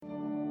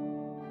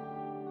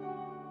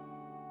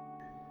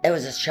it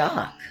was a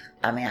shock.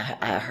 I mean,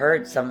 I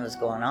heard something was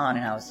going on,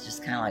 and I was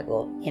just kind of like,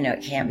 well,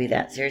 it can't be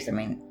that serious. I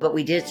mean, but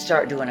we did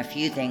start doing a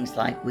few things,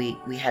 like we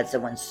had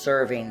someone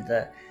serving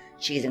the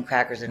cheese and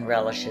crackers and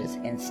relishes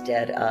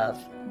instead of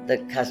the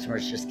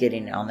customers just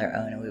getting it on their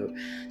own. And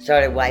we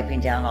started wiping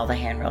down all the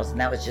handrails,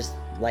 and that was just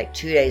like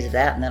 2 days of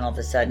that, and then all of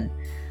a sudden,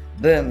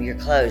 boom, you're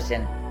closed.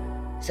 And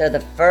so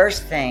the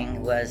first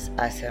thing was,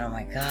 I said, oh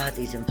my God,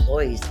 these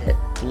employees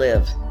that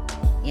live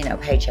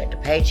paycheck to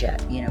paycheck.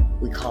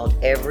 We called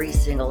every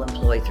single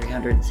employee,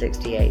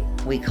 368.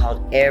 We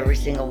called every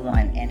single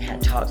one and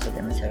had talks with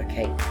them and said,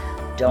 okay,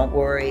 don't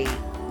worry.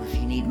 If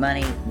you need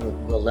money,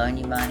 we'll loan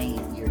you money.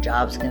 Your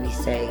job's going to be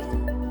safe.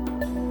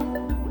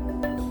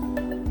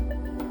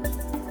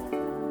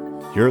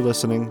 You're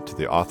listening to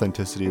the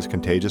Authenticity is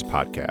Contagious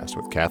podcast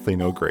with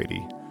Kathleen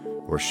O'Grady,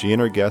 where she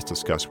and her guests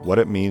discuss what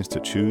it means to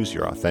choose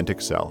your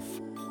authentic self,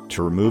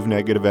 to remove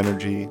negative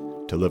energy,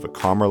 to live a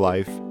calmer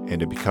life, and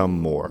to become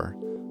more.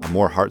 A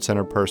more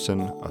heart-centered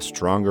person, a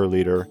stronger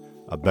leader,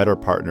 a better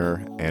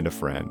partner, and a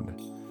friend.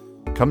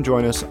 Come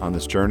join us on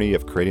this journey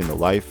of creating the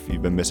life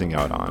you've been missing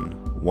out on,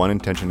 one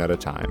intention at a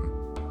time.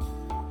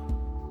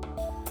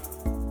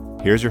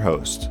 Here's your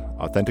host,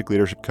 authentic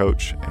leadership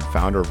coach and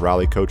founder of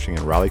Raleigh Coaching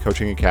and Raleigh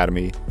Coaching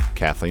Academy,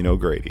 Kathleen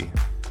O'Grady.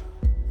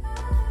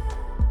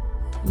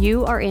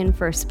 You are in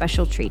for a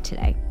special treat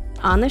today.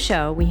 On the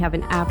show, we have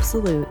an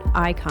absolute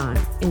icon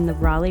in the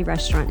Raleigh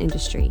restaurant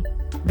industry.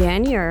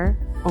 Van Ure,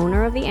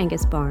 owner of the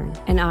Angus Barn,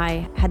 and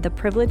I had the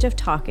privilege of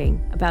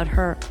talking about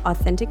her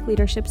authentic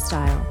leadership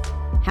style,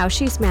 how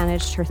she's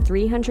managed her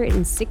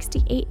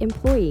 368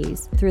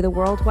 employees through the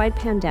worldwide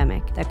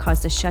pandemic that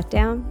caused a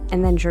shutdown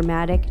and then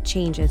dramatic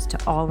changes to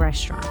all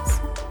restaurants.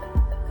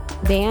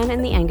 Van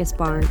and the Angus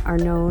Barn are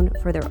known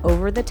for their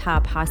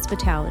over-the-top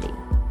hospitality,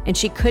 and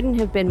she couldn't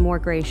have been more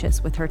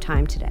gracious with her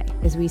time today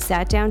as we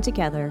sat down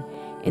together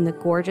in the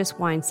gorgeous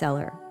wine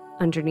cellar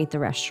underneath the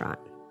restaurant.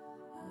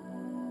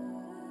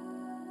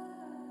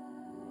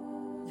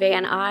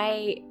 Van,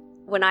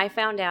 when I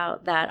found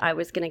out that I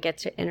was going to get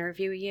to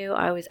interview you,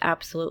 I was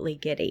absolutely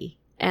giddy.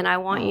 And I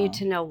want you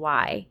to know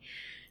why.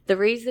 The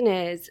reason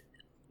is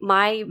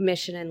my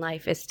mission in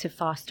life is to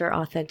foster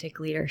authentic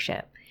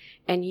leadership.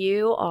 And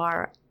you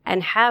are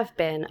and have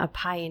been a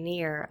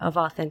pioneer of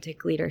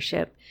authentic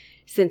leadership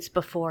since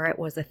before it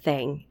was a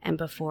thing and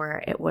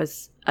before it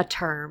was a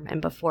term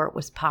and before it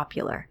was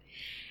popular.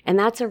 And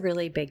that's a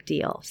really big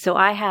deal. So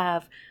I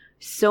have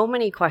so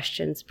many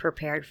questions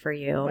prepared for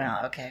you.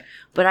 Wow, okay.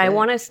 But I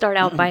want to start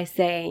out by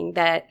saying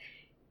that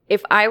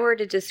if I were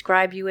to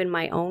describe you in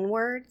my own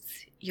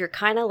words, you're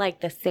kind of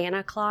like the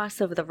Santa Claus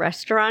of the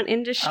restaurant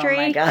industry.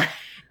 Oh my God.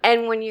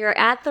 And when you're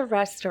at the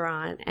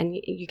restaurant and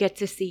you get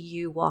to see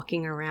you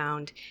walking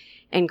around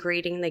and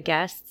greeting the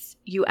guests,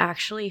 you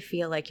actually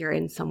feel like you're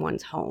in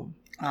someone's home.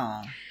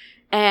 Oh.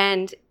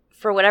 And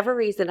for whatever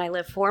reason, I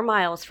live 4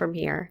 miles from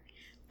here.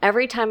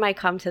 Every time I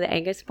come to the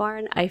Angus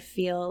Barn, I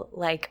feel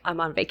like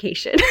I'm on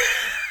vacation.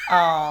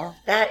 Oh,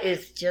 that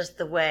is just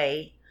the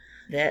way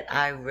that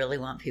I really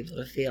want people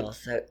to feel.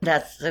 So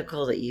that's so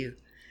cool that you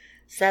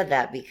said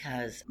that,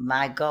 because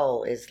my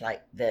goal is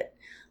like that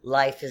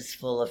life is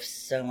full of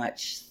so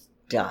much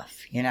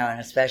stuff, and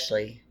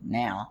especially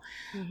now.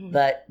 Mm-hmm.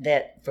 But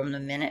that from the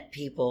minute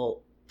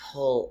people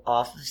pull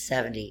off of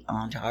 70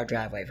 onto our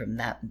driveway, from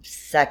that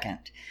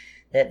second,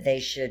 that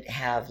they should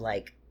have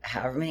like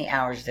however many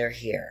hours they're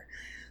here,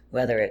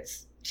 whether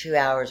it's 2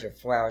 hours or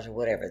 4 hours or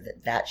whatever,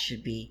 that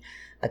should be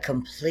a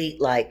complete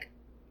like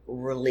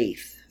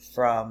relief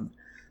from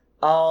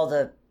all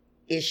the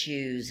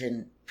issues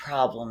and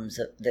problems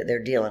that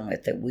they're dealing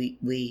with, that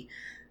we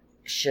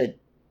should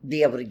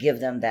be able to give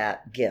them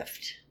that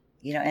gift,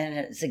 and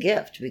it's a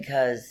gift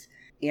because,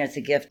 it's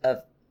a gift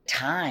of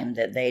time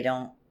that they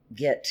don't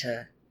get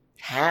to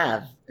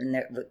have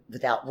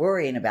without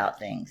worrying about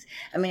things.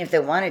 I mean, if they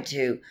wanted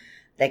to,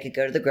 they could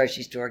go to the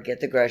grocery store, get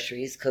the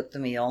groceries, cook the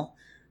meal,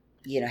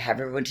 have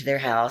everyone to their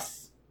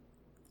house,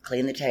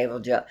 clean the table,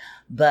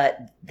 but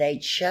they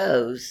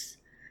chose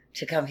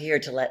to come here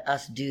to let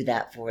us do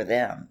that for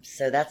them.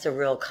 So that's a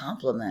real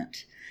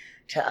compliment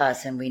to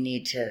us, and we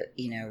need to,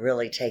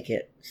 really take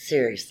it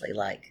seriously,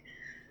 like,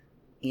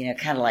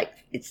 kind of like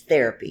it's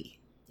therapy.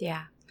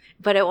 Yeah,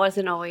 but it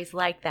wasn't always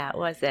like that,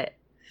 was it?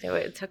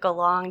 It took a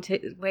long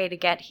way to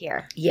get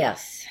here.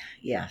 Yes.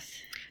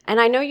 And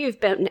I know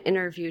you've been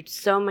interviewed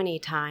so many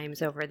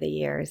times over the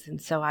years,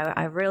 and so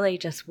I really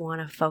just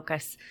want to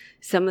focus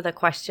some of the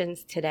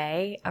questions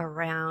today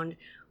around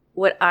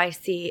what I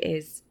see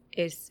is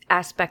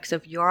aspects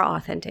of your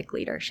authentic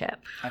leadership.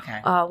 Okay.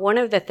 One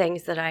of the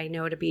things that I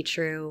know to be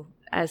true,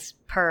 as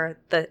per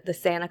the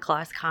Santa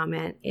Claus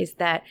comment, is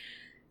that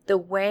the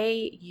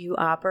way you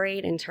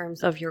operate in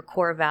terms of your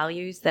core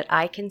values that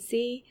I can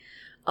see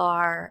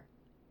are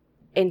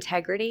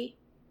integrity,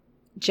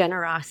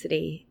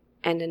 generosity,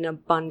 and an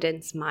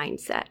abundance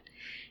mindset.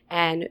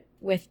 And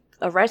with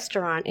a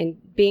restaurant and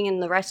being in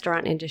the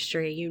restaurant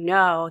industry, you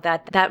know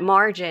that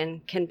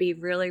margin can be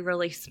really,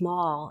 really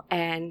small.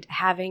 And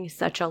having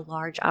such a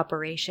large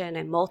operation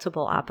and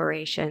multiple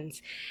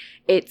operations,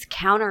 it's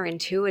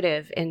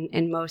counterintuitive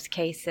in most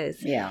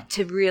cases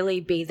to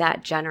really be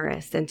that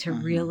generous and to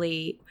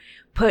really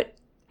put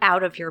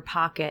out of your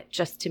pocket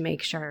just to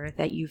make sure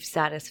that you've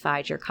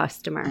satisfied your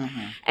customer.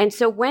 And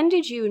so when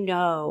did you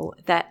know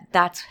that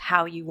that's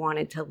how you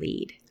wanted to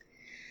lead?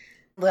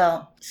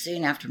 Well,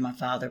 soon after my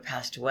father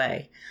passed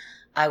away,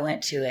 I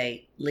went to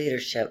a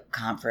leadership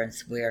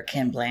conference where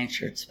Ken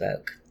Blanchard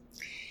spoke.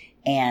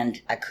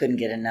 And I couldn't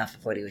get enough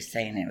of what he was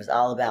saying. It was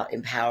all about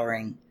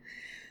empowering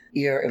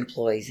your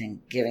employees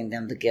and giving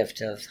them the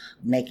gift of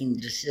making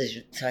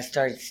decisions. So I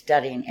started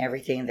studying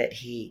everything that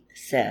he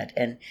said.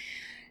 And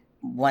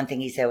one thing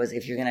he said was,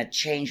 if you're going to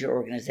change your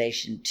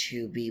organization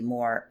to be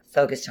more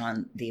focused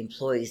on the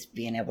employees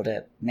being able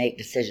to make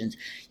decisions,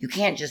 you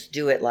can't just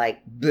do it like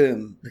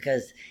boom,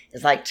 because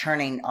it's like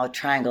turning a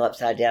triangle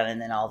upside down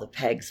and then all the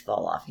pegs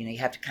fall off. You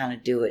have to kind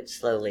of do it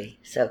slowly.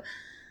 So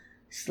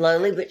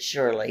slowly but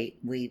surely,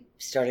 we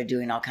started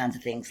doing all kinds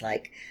of things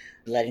like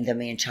letting them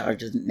be in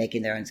charge of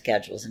making their own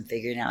schedules and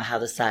figuring out how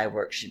the side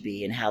work should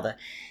be and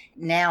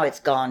now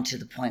it's gone to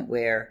the point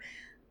where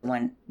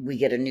when we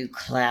get a new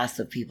class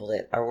of people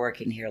that are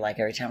working here, like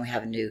every time we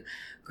have a new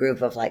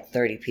group of like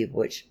 30 people,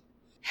 which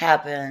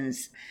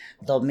happens,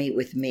 they'll meet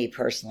with me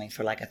personally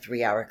for like a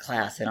 3-hour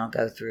class, and I'll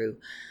go through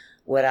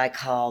what I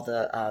call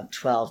the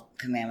 12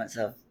 commandments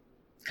of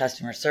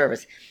customer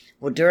service.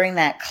 Well, during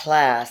that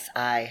class,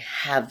 I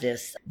have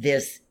this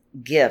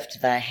gift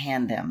that I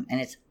hand them,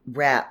 and it's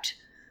wrapped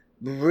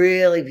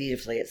really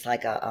beautifully. It's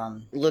like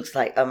looks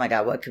like, oh my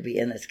God, what could be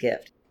in this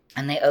gift?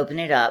 And they open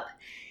it up,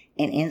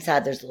 and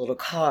inside there's a little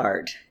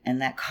card,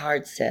 and that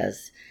card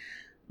says,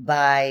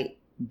 by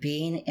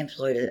being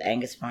employed at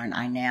Angus Barn,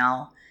 I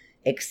now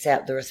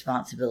accept the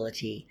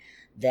responsibility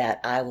that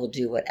I will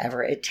do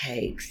whatever it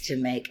takes to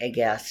make a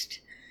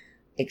guest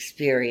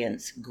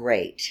experience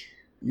great,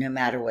 no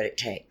matter what it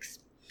takes.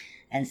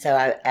 And so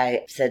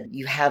I said,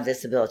 you have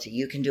this ability.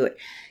 You can do it.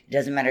 It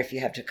doesn't matter if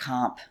you have to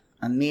comp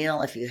a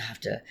meal, if you have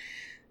to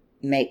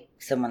make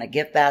someone a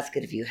gift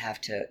basket, if you have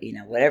to,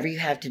 whatever you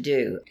have to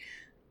do.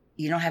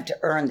 You don't have to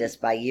earn this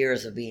by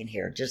years of being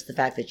here. Just the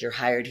fact that you're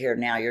hired here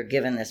now, you're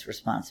given this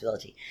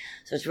responsibility.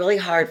 So it's really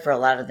hard for a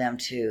lot of them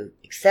to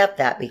accept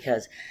that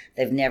because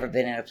they've never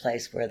been in a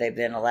place where they've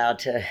been allowed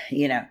to,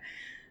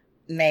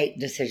 make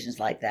decisions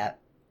like that.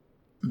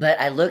 But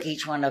I look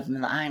each one of them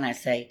in the eye and I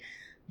say,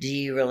 do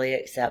you really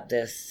accept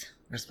this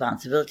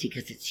responsibility?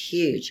 Because it's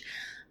huge.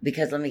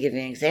 Because let me give you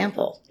an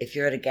example. If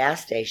you're at a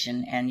gas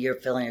station and you're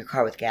filling your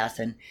car with gas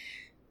and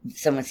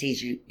someone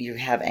sees you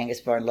have Angus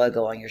Barn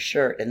logo on your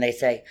shirt and they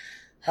say,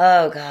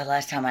 oh God,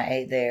 last time I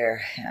ate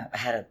there, I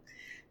had a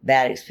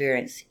bad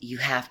experience. You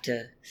have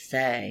to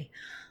say,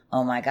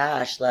 oh my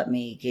gosh, let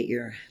me get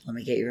your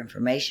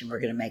information. We're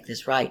going to make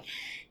this right.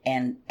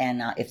 And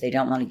if they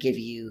don't want to give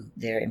you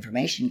their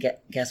information,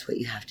 guess what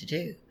you have to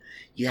do?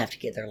 You have to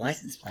get their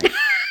license plate.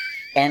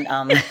 And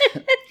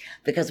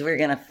because we're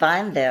going to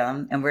find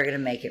them and we're going to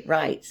make it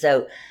right.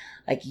 So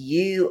like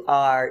you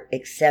are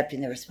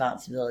accepting the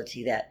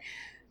responsibility that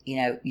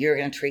you're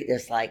going to treat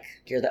this like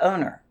you're the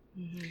owner.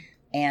 Mm-hmm.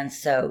 And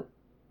so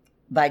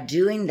by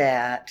doing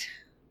that,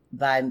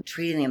 by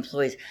treating the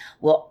employees,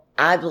 well,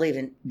 I believe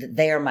in that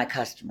they are my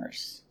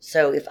customers.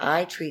 So if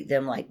I treat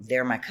them like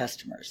they're my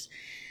customers,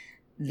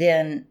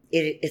 then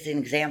it's an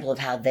example of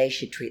how they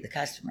should treat the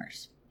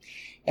customers.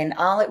 And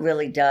all it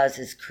really does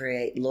is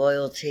create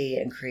loyalty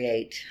and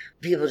create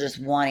people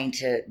just wanting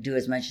to do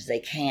as much as they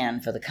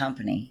can for the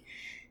company.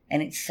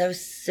 And it's so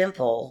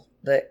simple,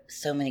 but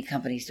so many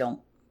companies don't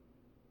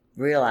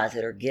realize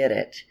it or get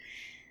it,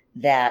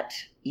 that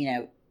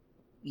you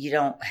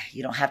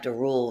don't have to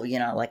rule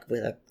like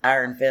with an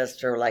iron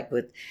fist or like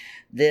with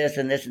this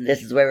and this and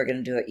this is the way we're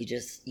going to do it. You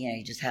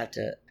just have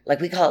to, like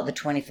we call it the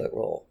 20-foot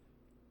rule.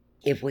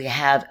 If we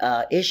have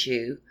an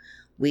issue,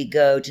 we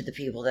go to the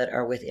people that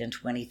are within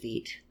 20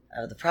 feet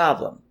of the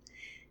problem,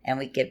 and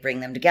we bring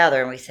them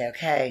together and we say,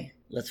 okay,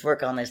 let's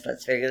work on this,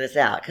 let's figure this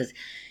out. Because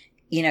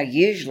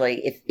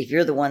usually if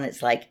you're the one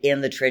that's like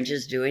in the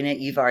trenches doing it,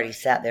 you've already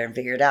sat there and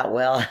figured out,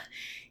 well,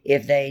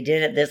 if they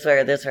did it this way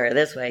or this way or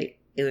this way,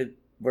 it would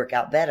work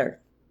out better.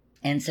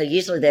 And so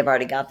usually they've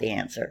already got the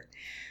answer.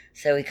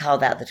 So we call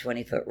that the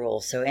 20-foot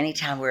rule. So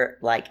anytime we're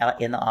like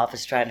out in the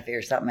office trying to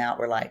figure something out,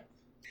 we're like,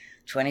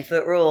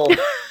 20-foot rule,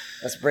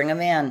 let's bring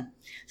them in.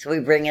 So we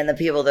bring in the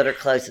people that are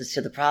closest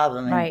to the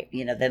problem and, right.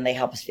 Then they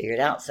help us figure it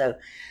out. So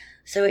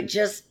it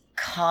just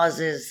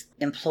causes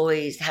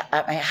employees,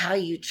 how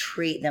you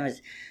treat them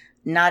as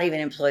not even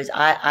employees.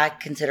 I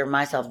consider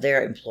myself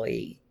their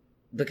employee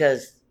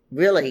because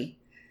really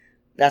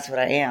that's what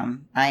I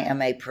am. I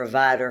am a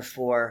provider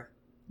for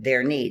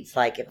their needs.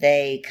 Like if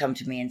they come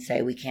to me and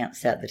say, we can't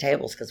set the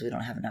tables because we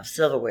don't have enough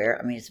silverware.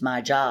 I mean, it's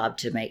my job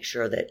to make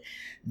sure that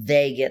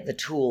they get the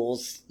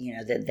tools,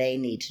 that they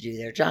need to do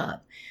their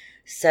job.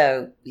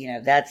 So,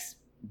 that's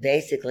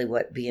basically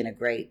what being a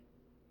great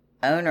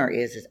owner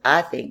is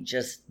I think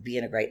just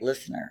being a great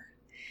listener.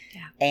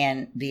 Yeah.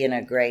 And being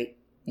a great,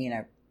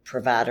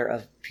 provider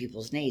of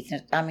people's needs.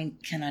 I mean,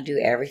 can I do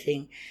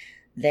everything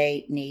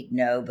they need?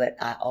 No, but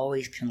I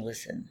always can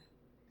listen.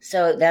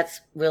 So that's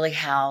really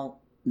how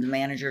the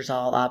managers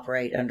all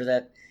operate, under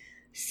the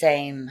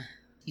same,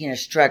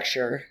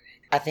 structure.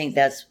 I think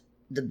that's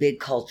the big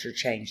culture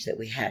change that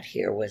we had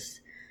here,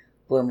 was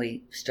when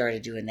we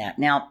started doing that.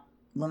 Now,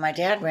 when my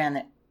dad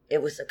ran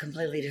it was a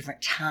completely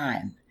different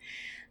time,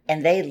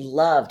 and they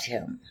loved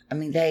him. I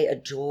mean, they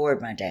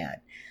adored my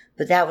dad.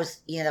 But that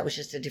was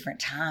just a different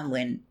time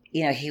when,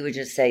 he would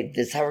just say,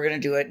 this is how we're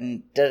going to do it,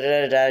 and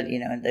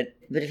da-da-da-da,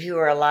 but if he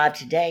were alive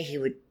today, he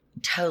would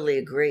totally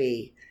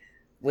agree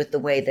with the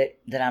way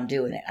that I'm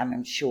doing it,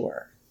 I'm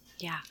sure.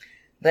 Yeah.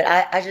 But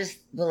I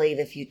just believe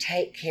if you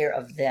take care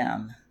of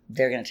them,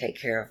 they're going to take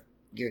care of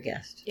your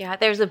guest. Yeah,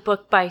 there's a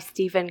book by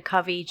Stephen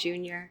Covey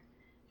Jr.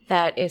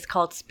 that is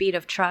called Speed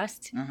of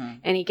Trust,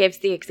 and he gives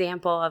the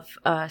example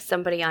of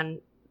somebody on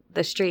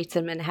the streets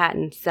in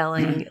Manhattan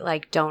selling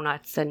like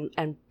donuts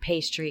and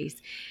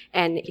pastries,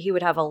 and he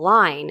would have a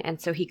line,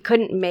 and so he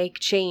couldn't make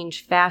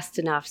change fast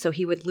enough, so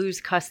he would lose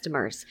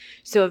customers.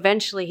 So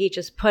eventually he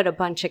just put a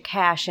bunch of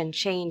cash and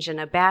change in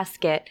a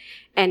basket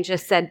and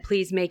just said,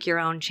 please make your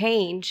own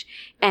change.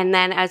 And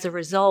then as a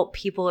result,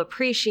 people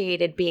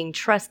appreciated being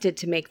trusted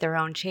to make their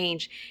own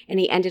change, and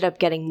he ended up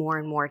getting more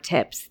and more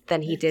tips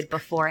than he did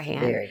beforehand.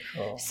 Very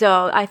cool.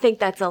 So I think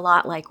that's a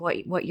lot like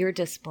what you're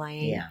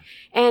displaying. Yeah.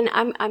 And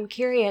I'm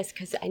curious,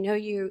 because I know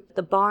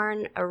the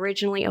barn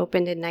originally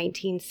opened in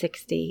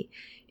 1960.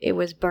 It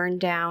was burned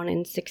down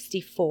in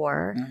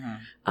 64.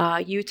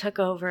 You took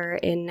over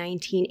in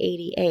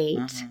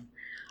 1988.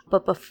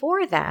 But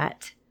before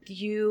that,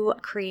 you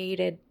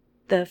created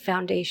the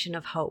Foundation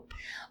of Hope.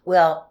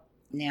 Well,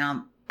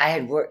 now I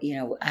had worked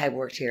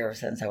here ever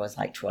since I was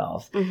like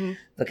 12.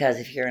 Because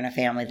if you're in a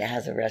family that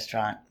has a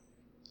restaurant,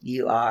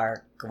 you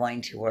are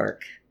going to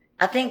work.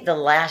 I think the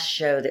last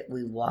show that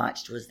we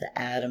watched was The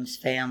Addams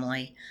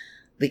Family,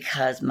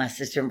 because my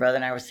sister and brother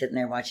and I were sitting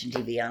there watching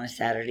TV on a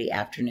Saturday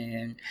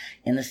afternoon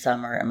in the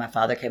summer, and my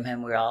father came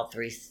home. We were all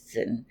three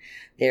sitting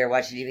there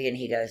watching TV, and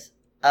he goes,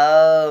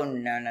 oh,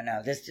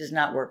 no, this does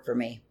not work for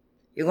me.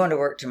 You're going to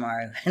work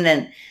tomorrow. And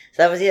then,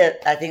 so that was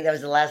it. I think that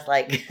was the last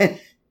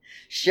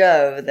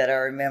show that I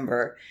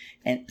remember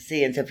and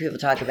seeing. So people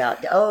talk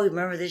about, oh,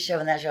 remember this show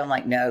and that show? I'm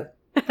like, no,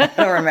 I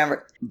don't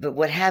remember. But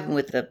what happened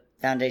with the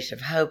Foundation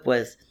of Hope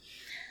was,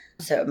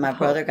 so my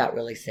brother got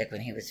really sick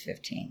when he was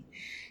 15.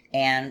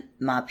 And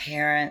my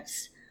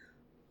parents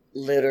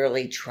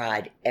literally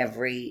tried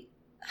every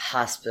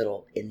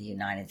hospital in the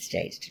United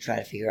States to try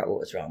to figure out what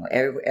was wrong.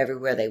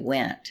 Everywhere they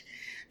went,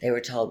 they were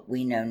told,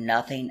 we know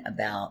nothing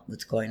about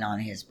what's going on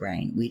in his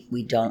brain.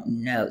 We don't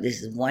know.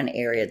 This is one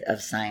area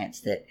of science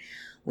that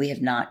we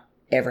have not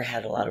ever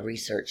had a lot of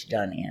research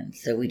done in.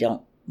 So we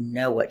don't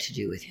know what to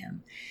do with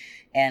him.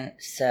 And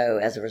so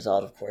as a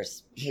result, of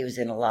course, he was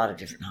in a lot of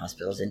different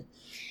hospitals. And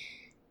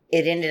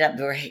it ended up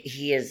where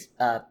he is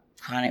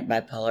chronic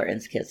bipolar and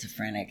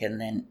schizophrenic.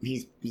 And then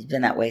he's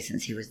been that way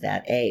since he was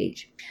that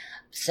age.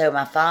 So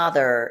my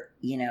father,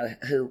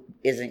 who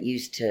isn't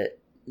used to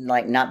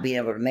like not being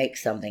able to make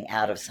something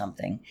out of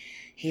something,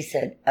 he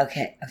said,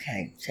 okay,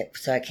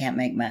 so I can't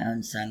make my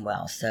own son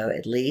well. So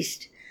at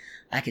least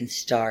I can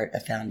start a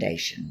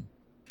foundation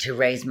to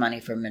raise money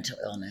for mental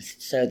illness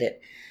so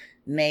that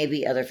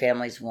maybe other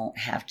families won't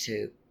have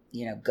to,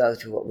 go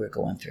through what we're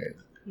going through,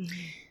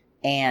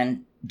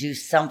 and do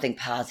something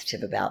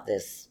positive about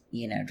this,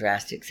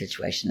 drastic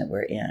situation that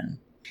we're in.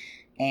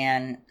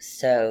 And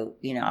so,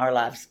 our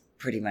lives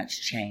pretty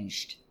much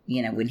changed,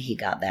 when he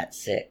got that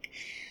sick.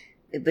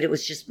 But it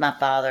was just my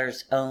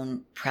father's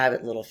own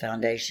private little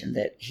foundation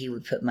that he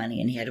would put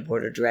money in. He had a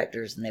board of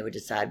directors, and they would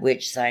decide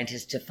which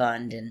scientists to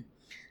fund. And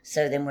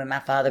so then when my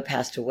father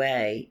passed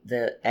away,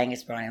 the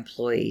Angus Barn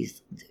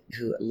employees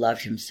who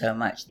loved him so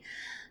much,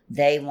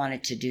 they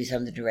wanted to do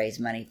something to raise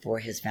money for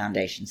his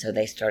foundation. So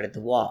they started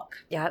the walk.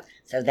 Yep.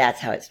 So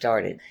that's how it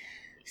started.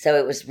 So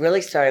it was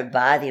really started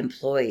by the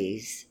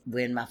employees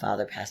when my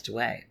father passed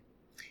away.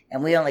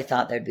 And we only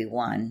thought there'd be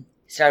one.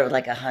 Started with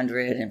like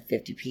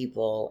 150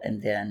 people,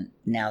 and then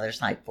now there's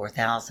like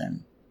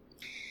 4,000.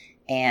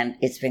 And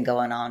it's been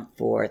going on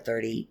for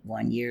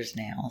 31 years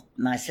now.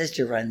 My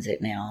sister runs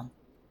it now.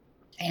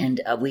 And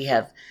we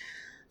have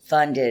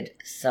funded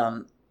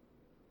some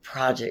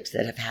projects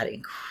that have had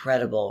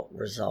incredible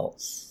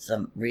results.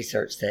 Some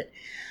research that,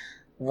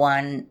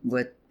 one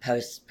with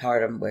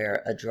postpartum,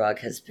 where a drug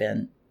has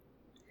been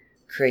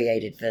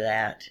created for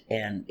that.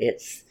 And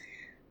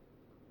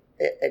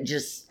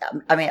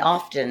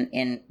often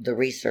in the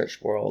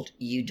research world,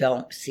 you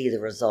don't see the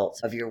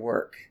results of your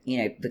work,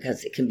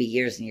 because it can be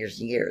years and years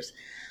and years.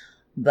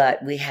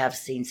 But we have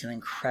seen some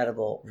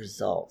incredible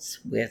results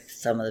with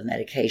some of the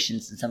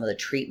medications and some of the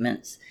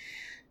treatments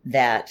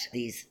that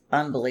these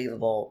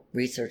unbelievable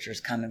researchers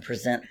come and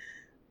present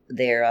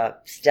their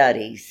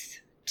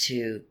studies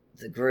to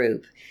the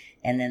group,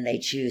 and then they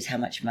choose how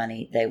much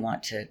money they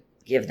want to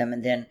give them.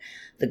 And then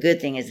the good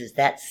thing is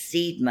that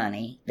seed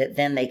money that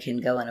then they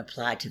can go and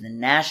apply to the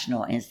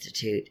National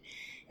Institute.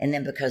 And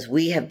then because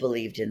we have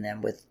believed in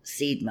them with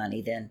seed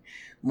money, then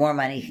more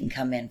money can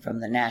come in from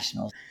the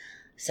national.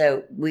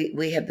 So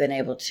we have been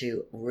able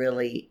to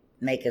really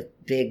make a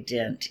big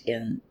dent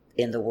in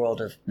the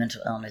world of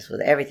mental illness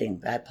with everything,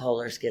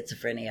 bipolar,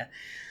 schizophrenia,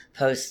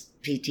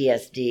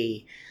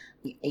 post-PTSD,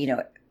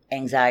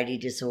 anxiety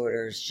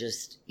disorders,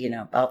 just,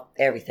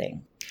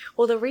 everything.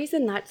 Well, the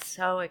reason that's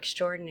so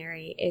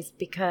extraordinary is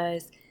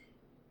because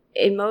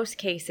in most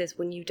cases,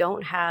 when you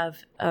don't have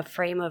a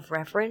frame of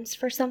reference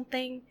for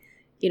something,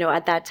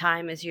 at that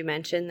time, as you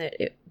mentioned,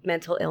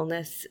 mental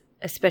illness,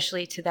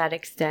 especially to that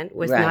extent,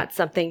 was not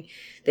something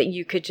that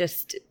you could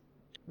just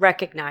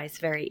recognize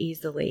very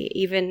easily,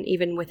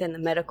 even within the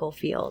medical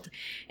field.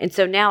 And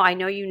so now I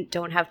know you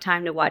don't have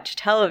time to watch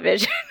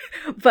television,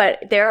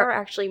 but there are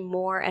actually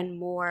more and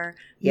more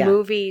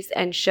movies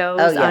and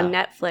shows on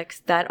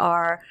Netflix that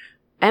are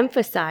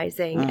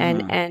emphasizing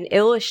and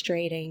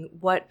illustrating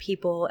what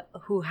people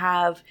who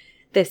have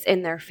this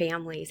in their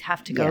families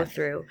have to go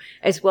through,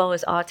 as well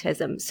as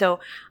autism.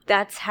 So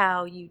that's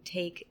how you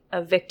take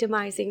a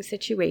victimizing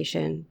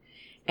situation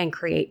and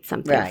create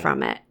something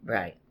from it.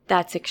 Right.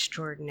 That's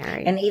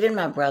extraordinary. And even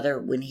my brother,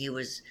 when he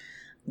was,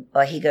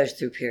 he goes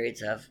through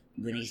periods of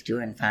when he's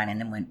doing fine and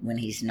then when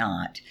he's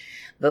not.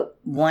 But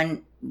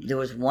there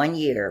was 1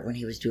 year when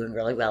he was doing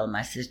really well, and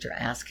my sister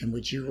asked him,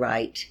 would you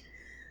write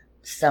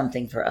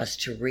something for us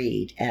to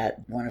read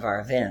at one of our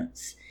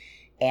events?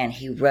 And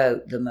he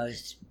wrote the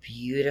most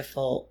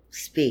beautiful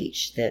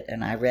speech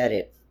and I read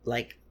it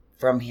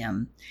from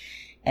him.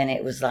 And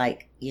it was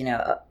like,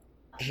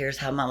 here's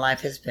how my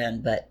life has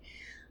been. But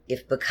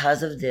if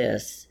because of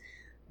this,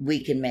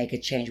 we can make a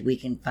change, we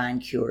can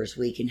find cures,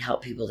 we can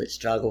help people that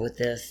struggle with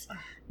this,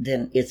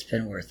 then it's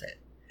been worth it.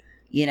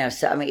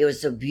 So, it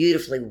was so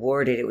beautifully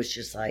worded. It was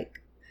just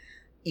like,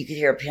 you could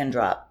hear a pin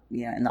drop,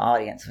 in the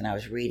audience when I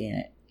was reading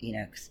it,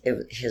 it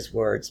was his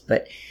words.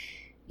 But,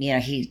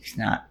 he's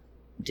not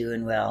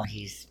doing well.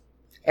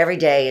 Every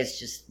day is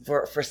just,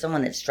 for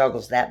someone that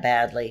struggles that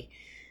badly,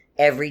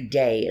 every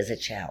day is a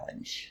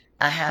challenge.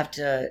 I have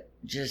to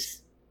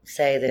just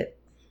say that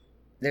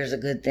there's a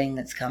good thing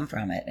that's come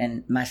from it.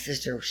 And my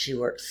sister, she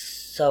works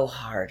so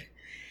hard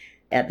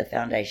at the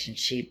foundation.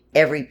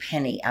 Every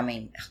penny, oh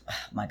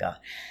my God,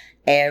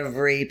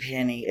 every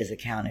penny is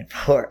accounted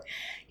for.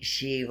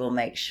 She will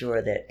make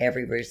sure that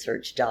every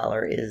research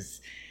dollar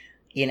is,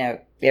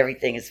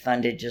 everything is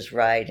funded just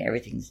right,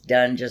 everything's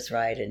done just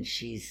right, and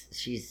she's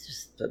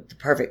just the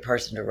perfect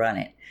person to run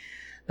it,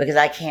 because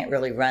I can't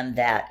really run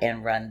that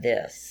and run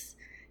this,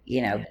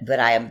 but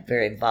I am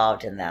very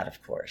involved in that,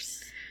 of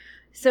course.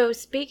 So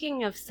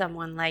speaking of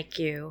someone like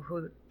you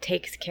who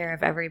takes care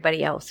of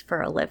everybody else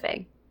for a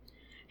living,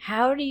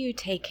 how do you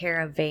take care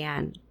of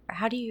Van?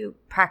 How do you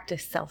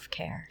practice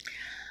self-care?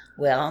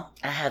 Well,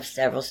 I have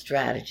several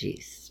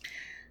strategies.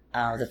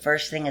 The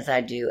first thing is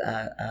I do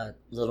a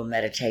little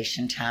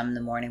meditation time in the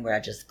morning where I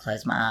just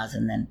close my eyes,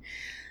 and then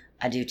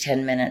I do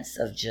 10 minutes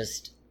of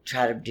just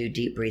try to do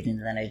deep breathing.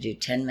 And then I do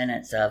 10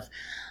 minutes of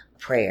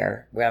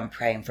prayer where I'm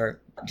praying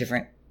for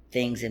different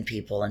things and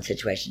people and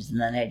situations.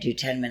 And then I do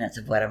 10 minutes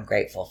of what I'm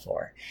grateful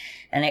for.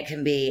 And it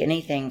can be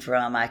anything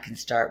from, I can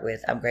start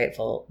with, I'm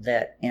grateful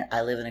that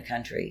I live in a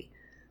country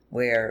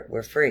where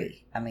we're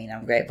free.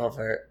 I'm grateful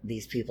for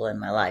these people in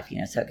my life,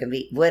 so it can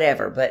be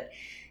whatever, but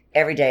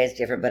every day is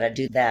different. But I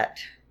do that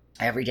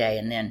every day.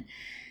 And then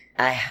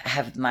I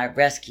have my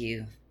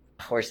rescue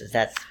horses.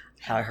 That's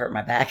how I hurt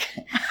my back.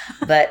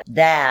 But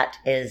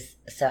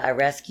so I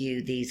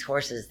rescue these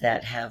horses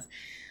that have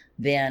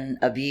been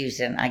abused,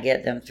 and I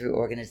get them through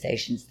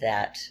organizations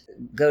that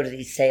go to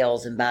these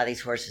sales and buy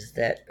these horses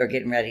that are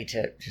getting ready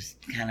to just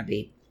kind of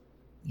be,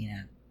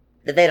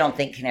 that they don't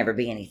think can ever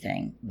be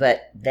anything,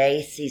 but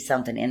they see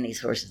something in these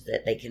horses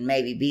that they can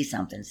maybe be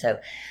something. So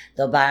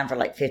they'll buy them for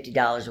like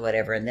 $50 or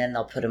whatever, and then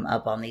they'll put them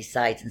up on these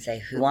sites and say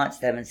who wants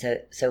them. And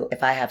so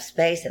if I have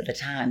space at the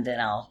time,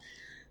 then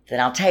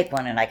I'll take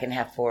one, and I can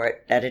have 4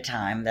 at a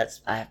time.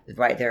 That's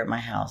right there at my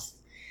house.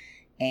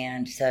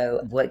 And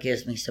so what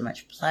gives me so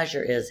much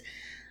pleasure is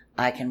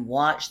I can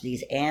watch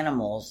these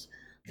animals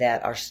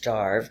that are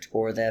starved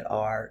or that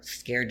are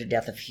scared to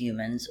death of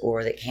humans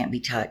or that can't be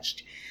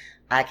touched.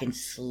 I can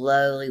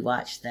slowly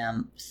watch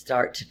them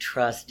start to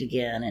trust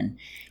again and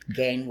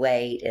gain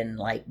weight. And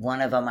like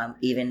one of them, I'm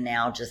even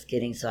now just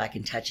getting so I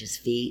can touch his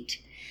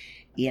feet,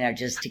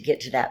 just to get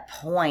to that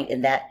point.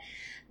 And that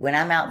when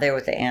I'm out there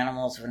with the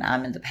animals, when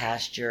I'm in the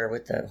pasture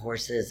with the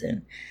horses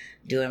and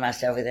doing my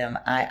stuff with them,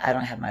 I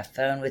don't have my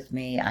phone with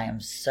me. I am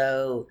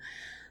so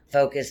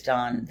focused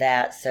on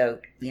that. So,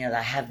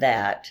 I have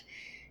that.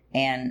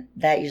 And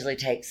that usually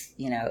takes,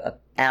 an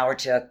hour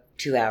to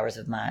 2 hours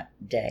of my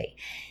day.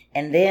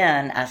 And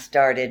then I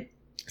started,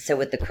 so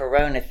with the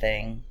Corona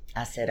thing,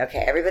 I said,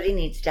 okay, everybody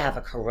needs to have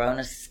a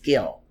Corona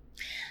skill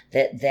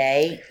that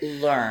they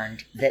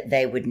learned that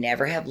they would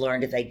never have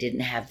learned if they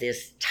didn't have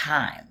this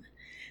time,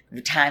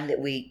 the time that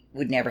we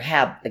would never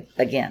have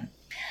again.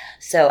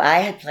 So I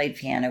had played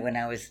piano when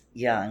I was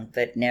young,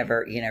 but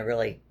never,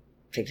 really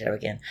picked it up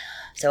again.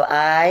 So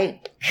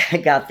I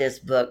got this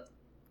book,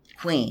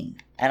 Queen,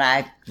 and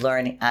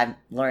I'm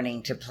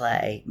learning to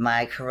play.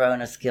 My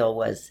Corona skill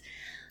was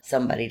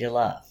Somebody to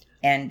Love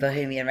and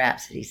Bohemian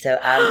Rhapsody. So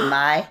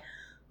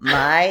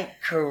my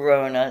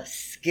Corona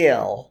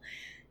skill,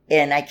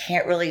 and I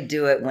can't really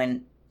do it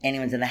when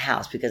anyone's in the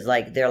house because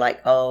they're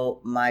like, oh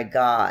my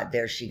God,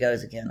 there she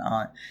goes again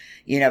on,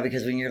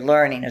 because when you're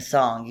learning a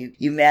song,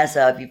 you mess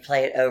up, you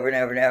play it over and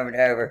over and over and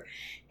over.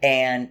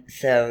 And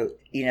so,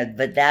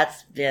 but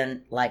that's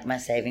been like my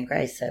saving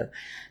grace. So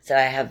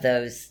I have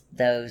those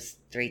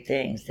three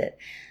things that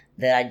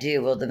I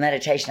do. Well, the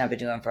meditation I've been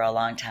doing for a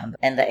long time,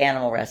 and the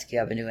animal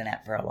rescue, I've been doing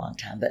that for a long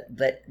time.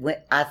 But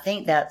I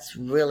think that's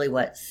really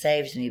what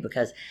saves me,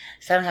 because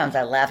sometimes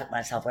I laugh at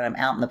myself when I'm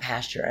out in the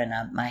pasture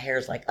and my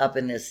hair's like up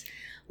in this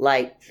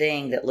light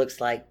thing that looks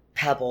like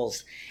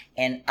pebbles,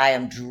 and I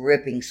am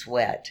dripping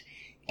sweat,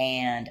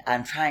 and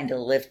I'm trying to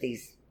lift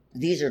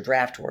these are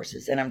draft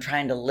horses, and I'm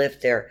trying to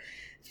lift their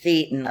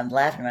feet, and I'm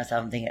laughing at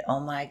myself. I'm thinking, oh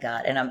my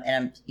God. And I'm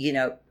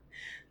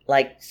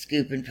like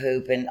scooping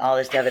poop and all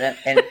this stuff.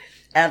 And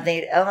I'm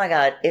thinking, oh my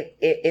God,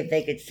 if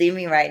they could see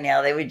me right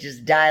now, they would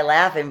just die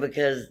laughing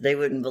because they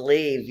wouldn't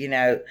believe,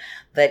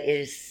 but it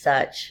is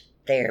such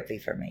therapy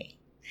for me.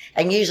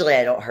 And usually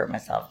I don't hurt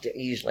myself.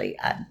 Usually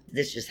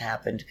this just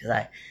happened because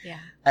I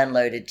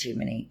unloaded too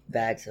many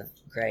bags of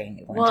grain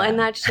at one time. And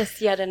that's just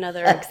yet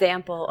another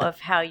example of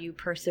how you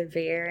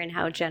persevere and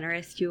how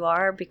generous you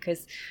are,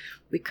 because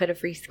we could have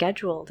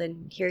rescheduled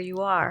and here you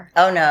are.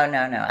 Oh, no.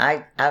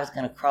 I was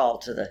going to crawl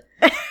to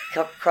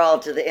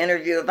the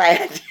interview if I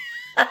had to.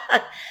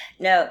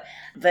 No,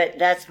 but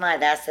that's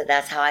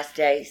how I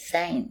stay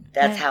sane.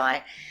 That's how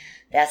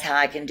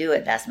I can do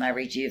it. That's my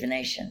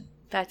rejuvenation.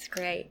 That's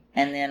great.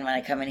 And then when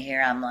I come in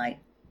here, I'm like,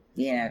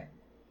 a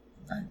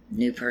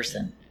new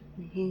person.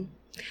 Mm-hmm.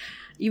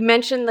 You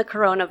mentioned the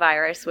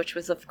coronavirus, which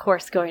was, of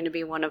course, going to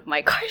be one of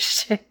my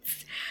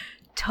questions.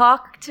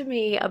 Talk to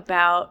me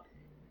about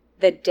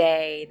the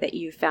day that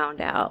you found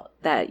out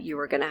that you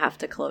were going to have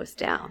to close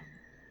down.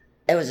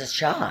 It was a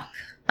shock.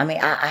 I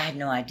mean, I had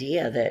no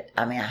idea that,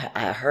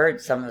 I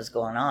heard something was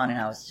going on, and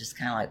I was just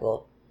kind of like,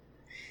 well,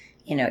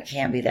 it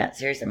can't be that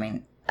serious. I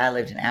mean, I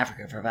lived in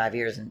Africa for 5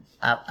 years, and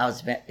I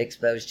was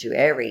exposed to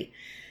everything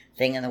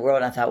in the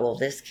world. I thought, well,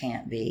 this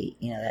can't be,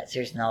 that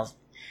serious.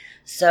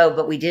 And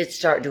but we did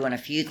start doing a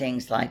few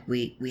things, like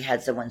we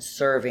had someone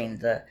serving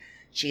the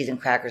cheese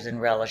and crackers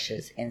and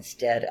relishes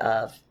instead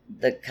of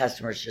the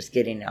customers just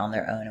getting it on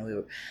their own. And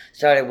we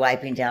started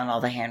wiping down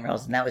all the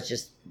handrails, and that was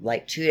just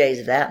like 2 days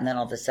of that. And then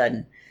all of a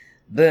sudden,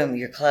 boom,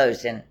 you're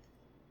closed. And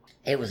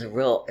it was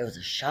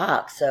a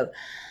shock.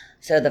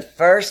 So the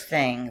first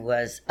thing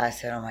was, I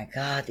said, oh my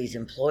God, these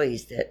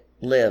employees that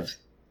live,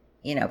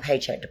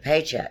 paycheck to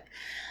paycheck.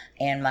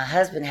 And my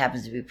husband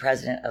happens to be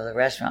president of the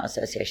Restaurant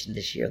Association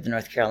this year, the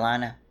North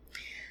Carolina.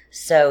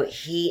 So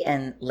he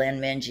and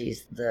Lynn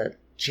Menges, the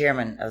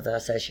chairman of the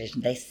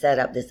association, they set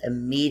up this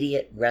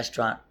immediate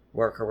restaurant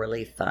worker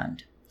relief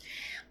fund,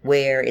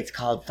 where it's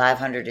called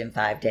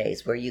 505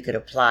 days, where you could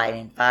apply, and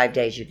in 5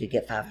 days you could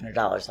get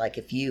 $500. Like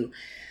if you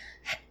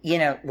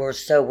were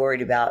so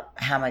worried about,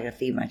 how am I going to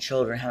feed my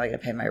children? How am I going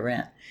to pay my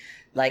rent?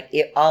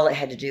 All it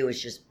had to do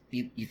was just,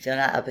 you fill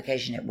out an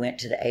application. It went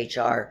to the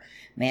HR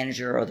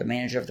manager or the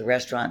manager of the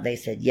restaurant. They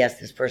said, yes,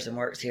 this person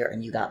works here,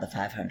 and you got the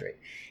 $500.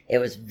 It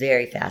was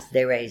very fast.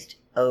 They raised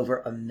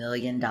over $1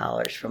 million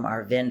from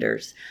our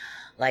vendors,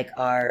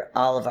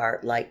 all of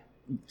our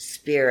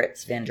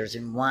spirits vendors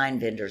and wine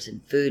vendors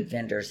and food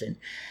vendors.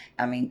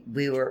 And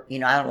we were,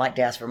 I don't like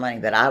to ask for money,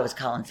 but I was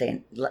calling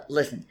saying,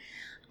 listen,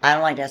 I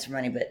don't like to ask for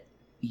money, but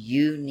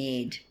you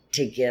need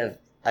to give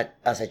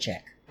us a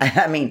check.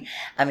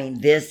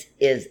 This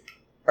is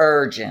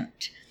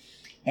urgent.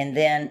 And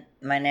then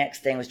my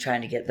next thing was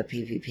trying to get the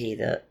PPP,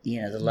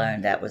 the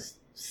loan. That was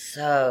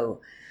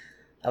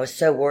I was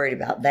so worried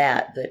about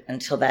that. But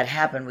until that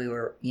happened, we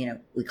were,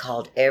 we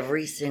called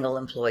every single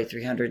employee,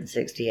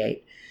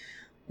 368.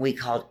 We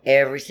called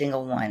every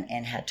single one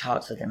and had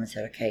talks with them and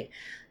said, okay,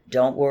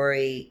 don't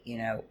worry.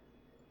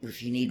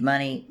 If you need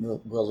money,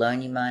 we'll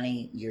loan you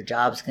money. Your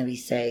job's going to be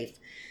safe.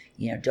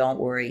 Don't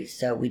worry.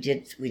 So we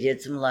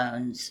did some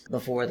loans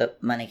before the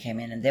money came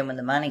in. And then when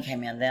the money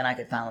came in, then I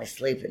could finally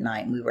sleep at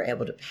night, and we were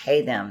able to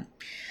pay them.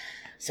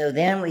 So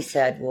then we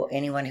said, well,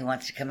 anyone who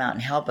wants to come out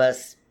and help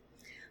us,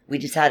 we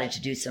decided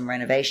to do some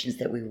renovations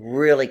that we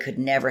really could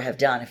never have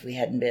done if we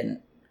hadn't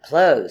been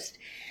closed.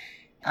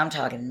 I'm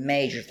talking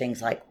major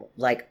things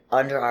like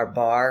under our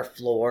bar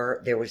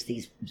floor, there was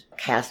these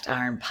cast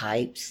iron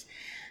pipes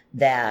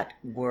that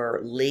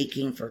were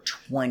leaking for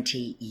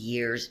 20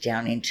 years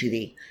down into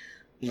the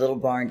little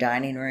barn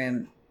dining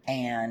room.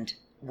 And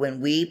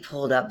when we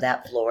pulled up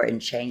that floor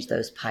and changed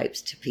those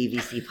pipes to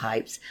PVC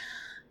pipes,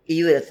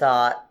 you would have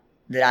thought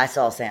that I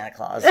saw Santa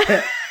Claus.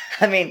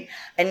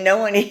 And no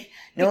one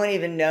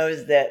even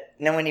knows that,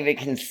 no one even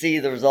can see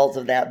the results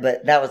of that,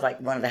 but that was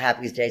one of the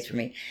happiest days for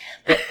me.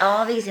 But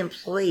all these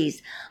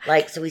employees,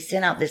 so we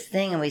sent out this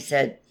thing and we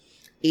said,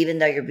 even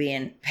though you're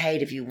being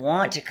paid, if you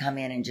want to come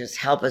in and just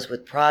help us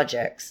with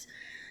projects,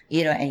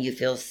 and you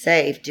feel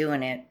safe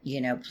doing it,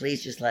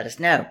 please just let us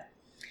know.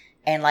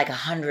 And like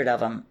 100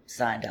 of them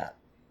signed up.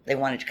 They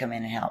wanted to come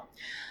in and help.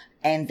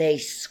 And they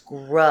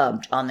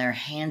scrubbed on their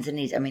hands and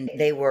knees. I mean,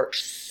 they worked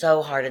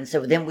so hard. And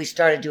so then we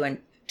started doing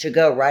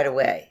to-go right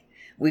away.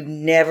 We've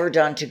never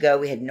done to-go.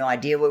 We had no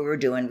idea what we were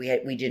doing.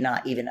 We did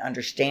not even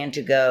understand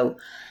to-go,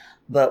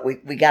 but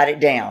we got it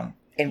down.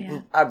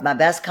 And my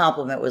best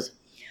compliment was,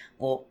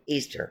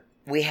 Easter.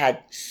 We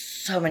had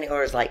so many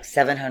orders, like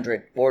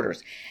 700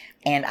 orders.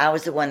 And I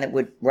was the one that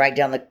would write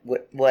down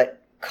what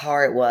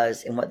car it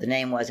was and what the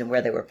name was and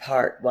where they were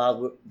parked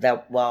while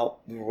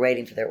we were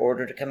waiting for their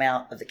order to come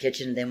out of the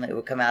kitchen. And then when it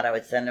would come out, I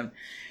would send them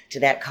to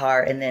that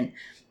car. And then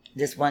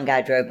this one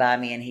guy drove by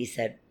me and he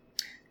said,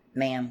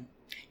 "Ma'am,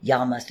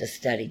 y'all must have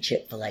studied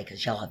Chick-fil-A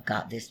because y'all have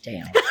got this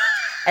down."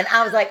 And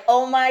I was like,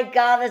 oh my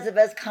God, that's the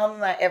best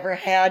compliment I ever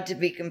had, to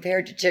be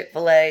compared to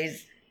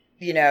Chick-fil-A's,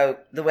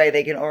 the way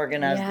they can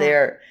organize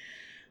their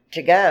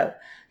to-go.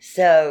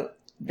 So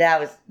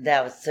that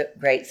was so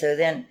great. So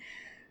then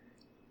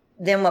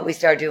what we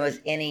started doing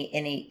was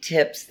any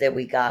tips that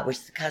we got,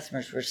 which the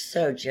customers were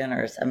so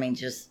generous. I mean,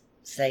 just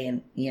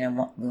saying, we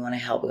want to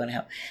help,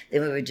 Then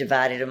we would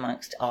divide it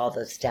amongst all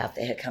the staff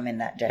that had come in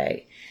that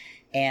day.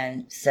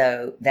 And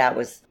so that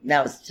was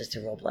just a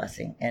real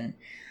blessing. And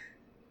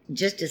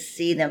just to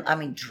see them, I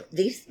mean,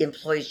 these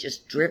employees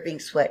just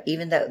dripping sweat,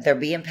 even though they're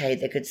being paid,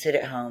 they could sit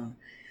at home,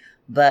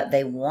 but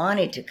they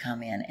wanted to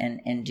come in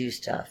and do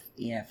stuff,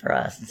 for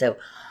us. And so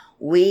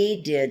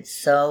we did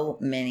so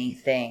many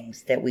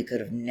things that we could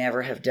have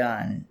never have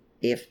done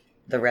if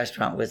the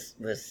restaurant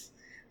was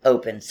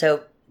open.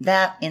 So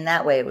in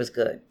that way, it was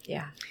good.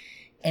 Yeah.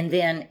 And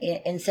then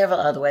in several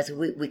other ways,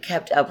 we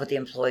kept up with the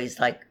employees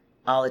like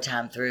all the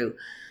time through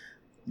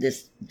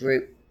this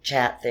group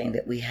chat thing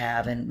that we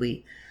have. And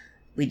we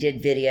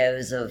did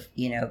videos of,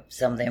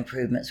 some of the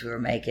improvements we were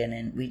making,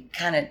 and we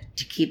kind of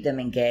to keep them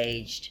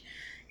engaged.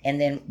 And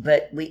then,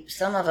 but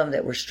some of them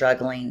that were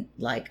struggling,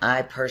 like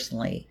I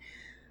personally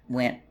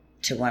went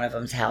to one of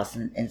them's house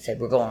and said,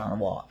 "We're going on a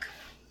walk.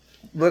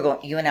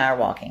 You and I are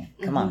walking.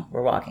 Come on,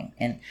 we're walking."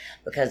 And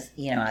because,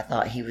 I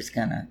thought he was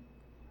going to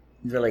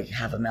really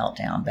have a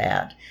meltdown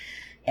bad,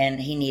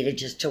 and he needed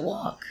just to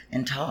walk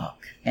and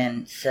talk.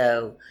 And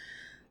so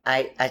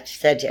I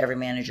said to every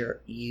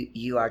manager,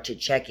 you are to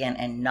check in,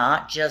 and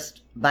not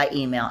just by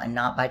email and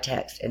not by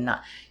text, and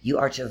you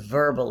are to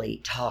verbally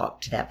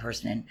talk to that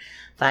person and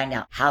find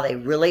out how they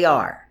really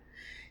are.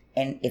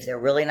 And if they're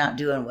really not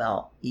doing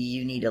well,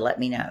 you need to let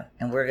me know,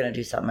 and we're going to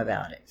do something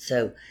about it.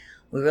 So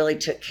we really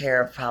took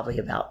care of probably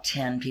about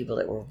 10 people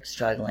that were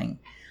struggling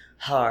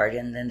hard,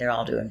 and then they're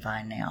all doing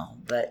fine now.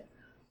 But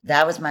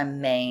that was my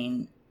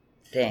main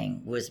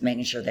thing, was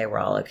making sure they were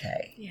all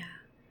okay. Yeah.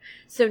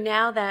 So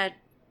now that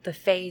the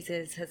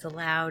phases has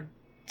allowed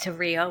to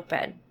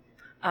reopen,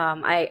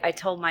 I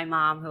told my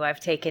mom, who I've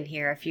taken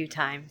here a few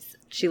times,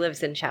 she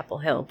lives in Chapel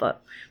Hill,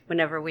 but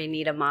whenever we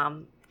need a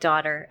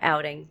mom-daughter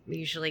outing, we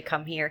usually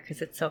come here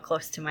because it's so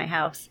close to my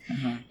house.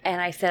 Mm-hmm.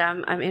 And I said,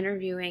 I'm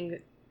interviewing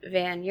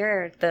Van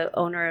Yer, the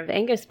owner of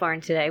Angus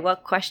Barn, today.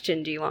 What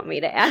question do you want me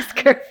to ask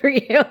her for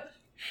you?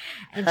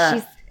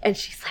 And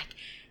she's like,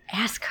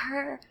 ask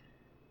her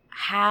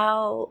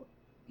how,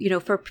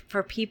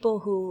 for people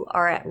who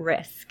are at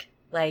risk,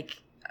 like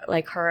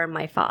her and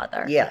my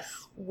father.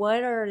 Yes.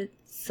 What are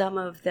some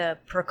of the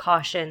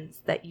precautions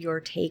that you're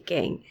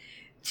taking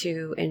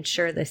to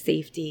ensure the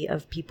safety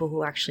of people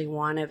who actually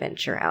want to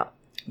venture out?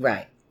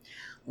 Right.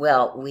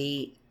 Well,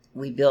 we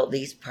built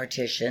these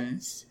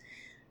partitions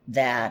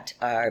that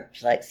are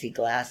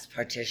plexiglass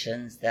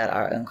partitions that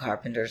our own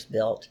carpenters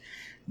built,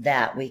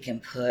 that we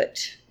can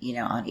put,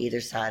 on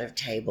either side of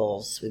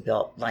tables. We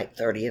built like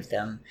 30 of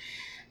them,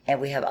 and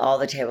we have all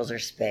the tables are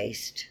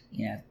spaced,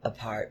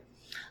 apart.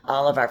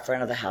 All of our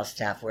front of the house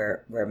staff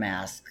wear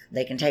masks.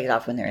 They can take it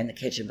off when they're in the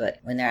kitchen, but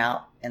when they're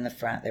out in the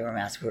front, they wear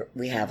masks.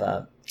 We have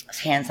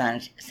hand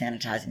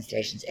sanitizing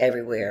stations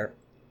everywhere.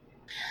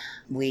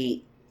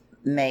 We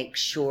make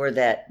sure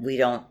that we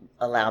don't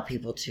allow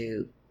people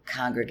to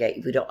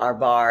congregate. Our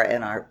bar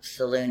and our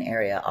saloon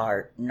area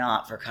are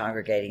not for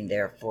congregating.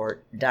 They're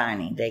for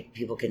dining.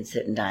 People can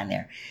sit and dine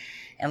there.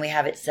 And we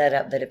have it set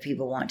up that if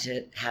people want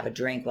to have a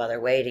drink while they're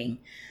waiting,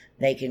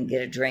 they can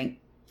get a drink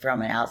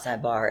from an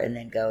outside bar and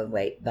then go and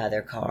wait by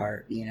their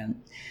car,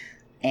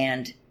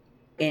 And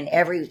in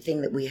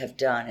everything that we have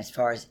done, as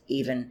far as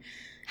even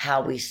how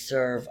we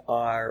serve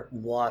our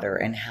water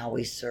and how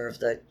we serve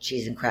the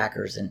cheese and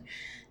crackers, and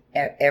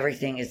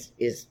everything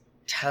is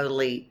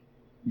totally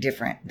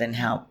different than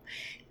how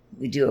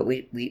we do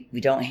it.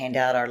 We don't hand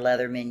out our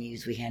leather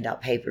menus. We hand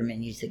out paper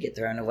menus that get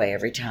thrown away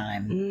every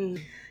time,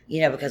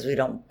 because we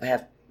don't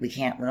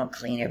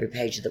clean every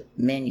page of the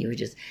menu.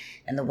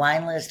 And the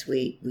wine list,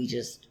 we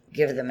just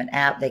give them an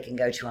app they can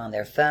go to on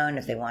their phone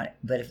if they want it.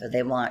 But if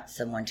they want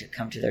someone to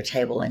come to their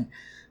table, and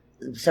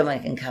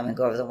someone can come and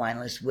go over the wine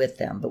list with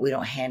them, but we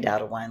don't hand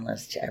out a wine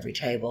list to every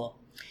table.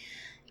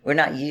 We're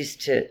not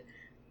used to,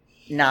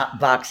 not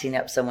boxing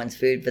up someone's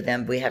food for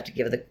them. We have to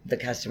give the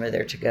customer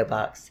their to-go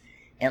box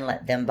and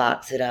let them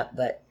box it up.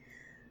 But,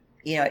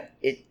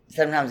 it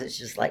sometimes it's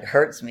just like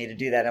hurts me to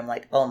do that. I'm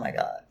like, oh my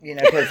God,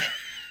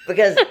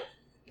 because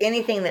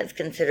anything that's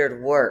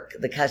considered work,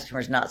 the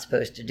customer's not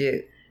supposed to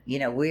do.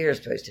 We're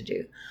supposed to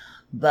do.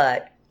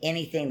 But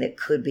anything that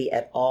could be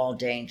at all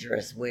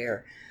dangerous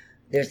where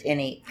there's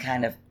any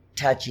kind of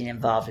touching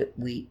involved,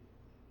 we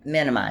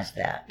minimize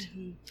that.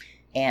 Mm-hmm.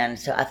 And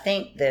so I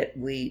think that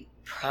we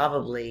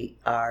probably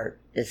are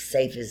as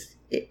safe as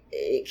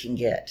it can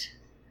get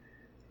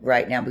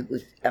right now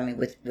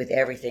with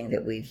everything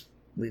that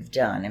we've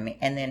done.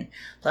 And then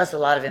plus a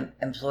lot of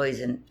employees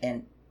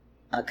and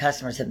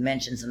customers have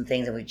mentioned some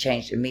things that we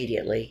changed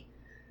immediately.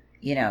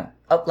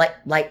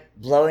 Like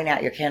blowing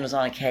out your candles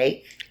on a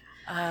cake.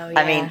 Oh,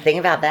 yeah. Think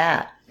about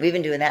that. We've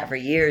been doing that for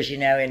years,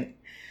 and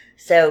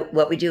so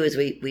what we do is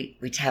we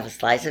have a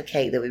slice of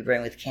cake that we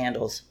bring with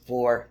candles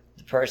for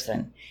the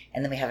person,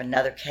 and then we have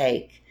another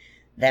cake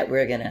that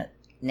we're going to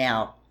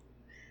now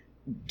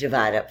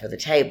divide up for the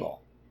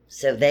table.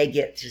 So they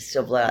get to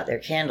still blow out their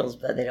candles,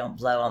 but they don't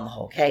blow on the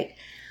whole cake.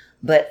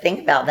 But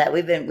think about that.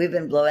 We've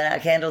been blowing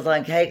out candles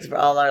on cakes for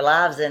all our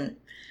lives, and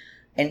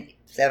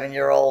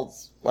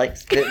 7-year-olds like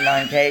spitting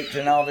on cakes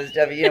and all this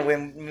stuff.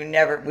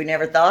 We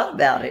never thought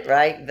about it,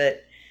 right?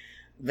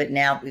 But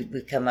now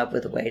we've come up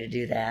with a way to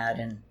do that,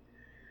 and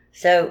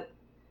so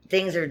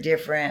things are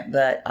different.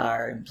 But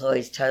our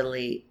employees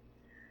totally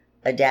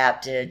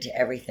adapted to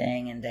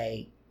everything, and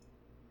they,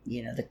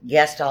 the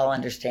guests all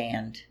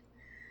understand.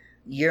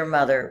 Your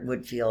mother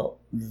would feel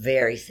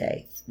very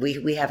safe.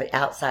 We have an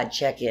outside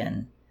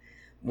check-in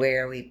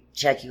where we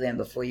check you in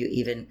before you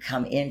even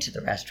come into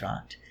the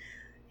restaurant.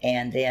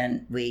 And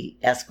then we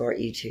escort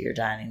you to your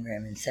dining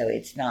room. And so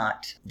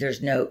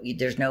there's no,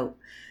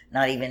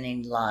 not even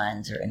any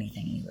lines or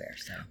anything anywhere.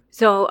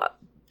 So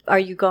are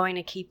you going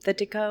to keep the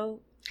to-go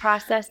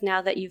process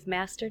now that you've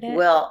mastered it?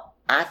 Well,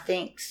 I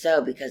think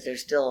so, because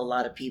there's still a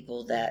lot of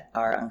people that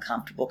are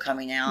uncomfortable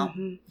coming out.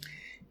 Mm-hmm.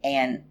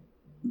 And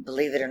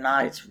believe it or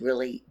not, it's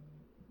really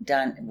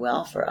done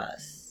well for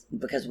us,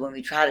 because when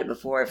we tried it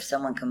before, if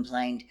someone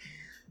complained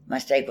my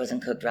steak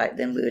wasn't cooked right,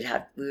 then we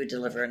would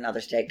deliver another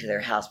steak to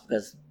their house,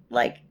 because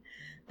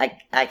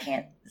I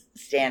can't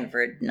stand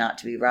for it not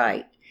to be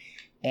right.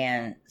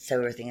 And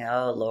so we're thinking,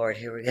 oh Lord,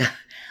 here we go.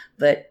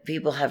 But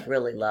people have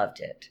really loved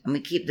it. And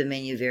we keep the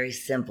menu very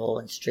simple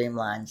and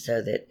streamlined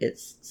so that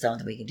it's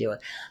something we can deal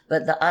with.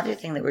 But the other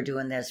thing that we're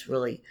doing that's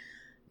really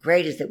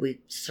great is that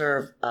we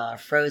serve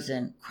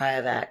frozen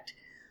cryovac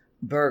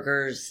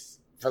burgers,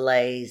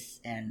 fillets,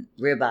 and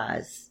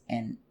ribeyes,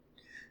 and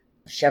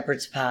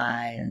shepherd's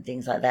pie, and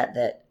things like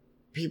that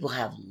people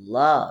have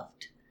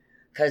loved,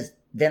 because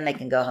then they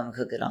can go home and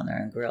cook it on their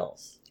own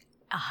grills.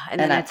 And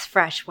then it's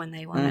fresh when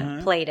they want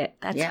to plate it.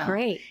 That's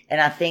great.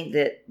 And I think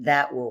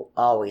that we'll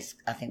always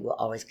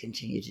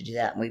continue to do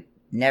that. And we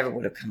never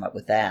would have come up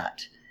with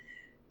that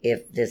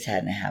if this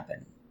hadn't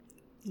happened.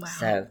 Wow.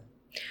 So,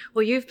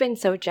 well, you've been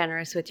so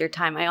generous with your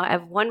time. I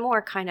have one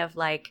more kind of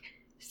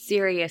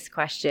serious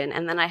question,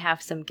 and then I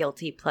have some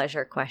guilty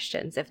pleasure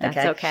questions, if that's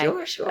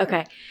okay. Sure.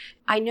 Okay.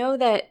 I know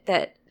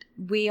that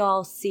we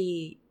all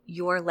see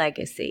your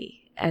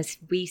legacy as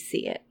we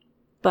see it,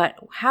 but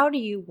how do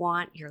you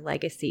want your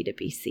legacy to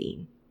be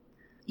seen?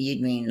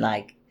 You'd mean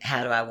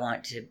how do I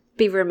want to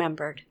be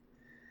remembered?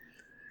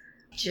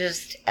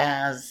 Just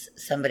as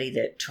somebody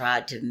that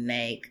tried to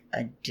make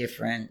a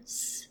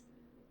difference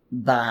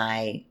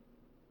by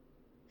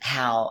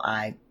how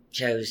I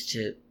chose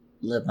to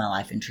live my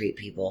life and treat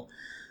people,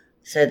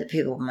 so that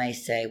people may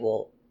say,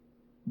 well,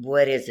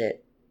 what is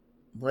it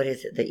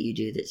that you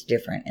do that's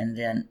different? And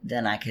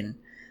then I can,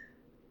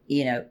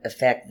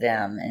 affect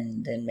them,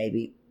 and then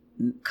maybe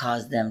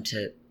cause them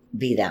to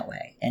be that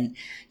way. And,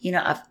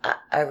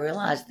 I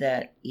realized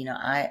that,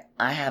 I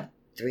have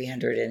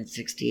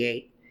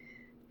 368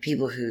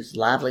 people whose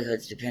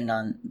livelihoods depend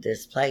on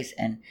this place.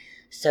 And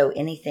so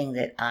anything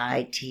that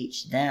I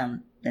teach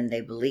them and they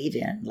believe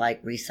in,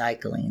 like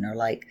recycling,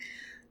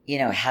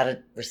 or how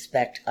to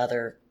respect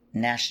other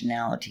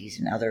nationalities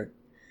and other,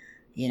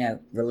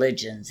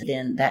 religions,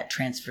 then that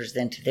transfers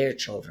then to their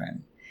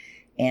children.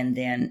 And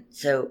then,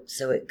 so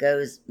it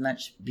goes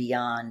much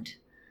beyond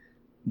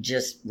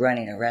just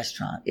running a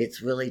restaurant.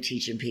 It's really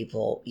teaching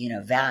people,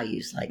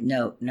 values like,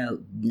 no,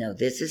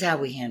 this is how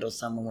we handle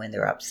someone when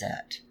they're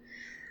upset.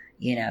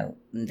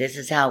 This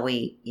is how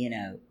we,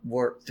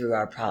 work through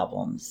our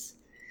problems.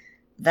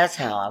 That's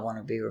how I want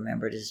to be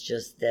remembered, is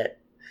just that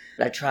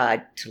I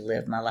tried to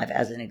live my life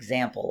as an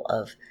example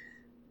of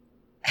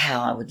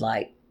how I would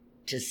like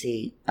to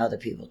see other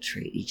people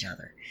treat each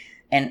other.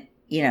 And,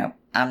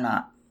 I'm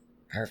not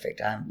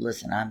perfect. I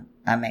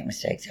make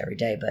mistakes every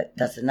day, but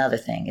that's another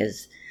thing,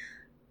 is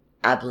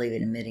I believe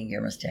in admitting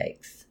your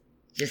mistakes.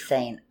 Just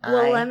saying,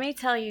 well, let me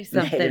tell you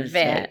something,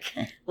 Van.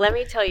 Let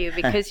me tell you,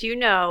 because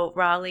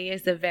Raleigh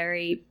is a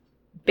very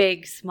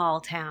big,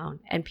 small town,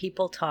 and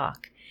people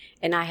talk.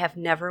 And I have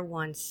never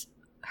once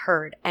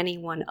heard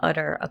anyone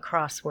utter a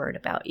cross word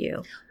about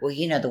you. Well,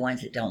 the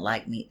ones that don't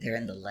like me, they're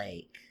in the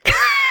lake.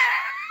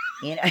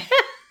 You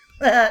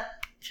know,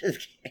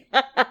 just kidding.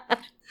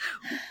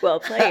 Well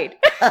played.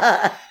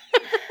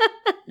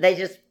 They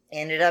just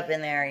ended up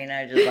in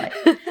there, just like,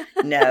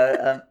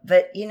 no.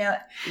 But,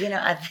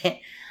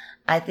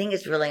 I think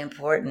it's really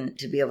important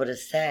to be able to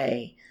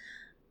say,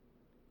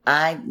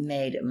 I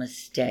made a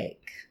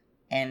mistake,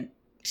 and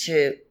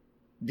to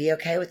be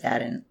okay with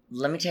that. And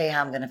let me tell you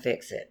how I'm going to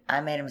fix it.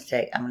 I made a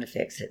mistake. I'm going to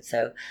fix it.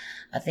 So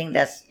I think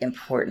that's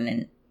important.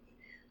 And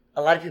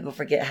a lot of people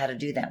forget how to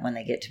do that when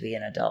they get to be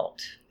an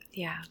adult.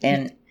 Yeah.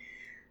 And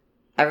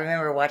I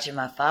remember watching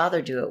my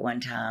father do it one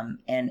time,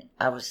 and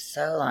I was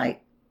so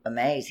like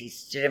amazed. He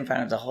stood in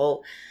front of the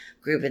whole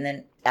group. And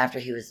then after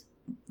he was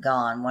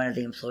gone, one of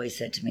the employees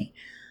said to me,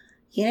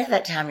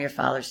 that time your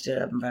father stood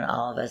up in front of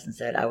all of us and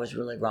said, I was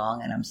really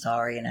wrong and I'm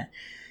sorry. And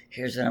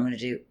here's what I'm going to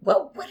do.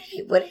 Well, what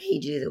did he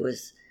do that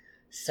was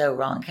so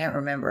wrong? I can't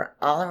remember.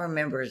 All I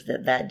remember is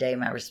that day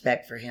my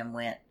respect for him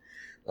went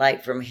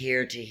like from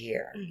here to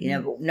here.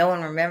 Mm-hmm. But no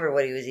one remembered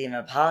what he was even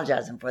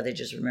apologizing for. They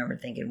just remembered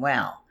thinking,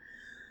 wow.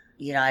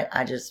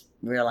 I just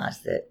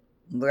realized that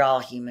we're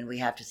all human. We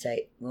have to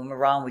say, when we're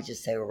wrong, we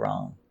just say we're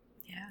wrong.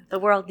 Yeah. The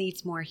world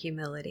needs more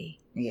humility.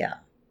 Yeah.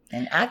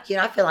 And I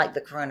feel like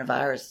the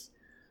coronavirus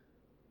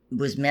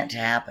was meant to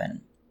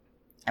happen.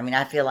 I mean,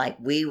 I feel like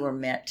we were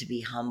meant to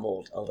be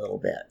humbled a little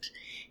bit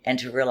and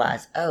to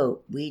realize,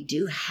 we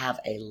do have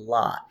a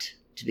lot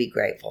to be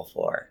grateful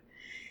for.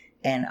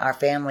 And our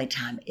family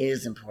time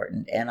is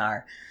important. And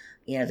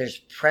there's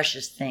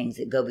precious things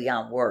that go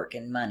beyond work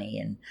and money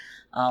and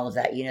all of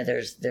that.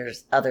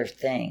 There's other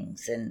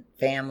things and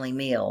family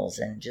meals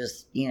and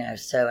just,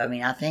 so, I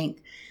mean, I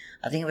think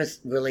it was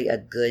really a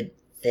good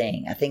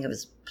thing. I think it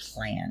was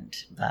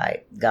planned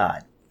by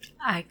God.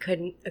 I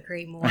couldn't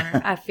agree more.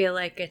 I feel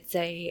like it's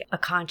a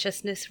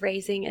consciousness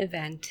raising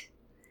event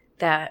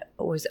that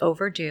was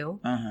overdue.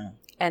 Uh-huh.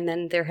 And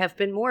then there have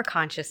been more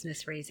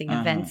consciousness raising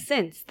events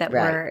since that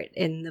we're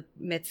in the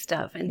midst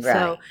of. And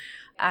so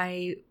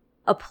I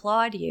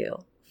applaud you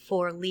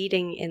for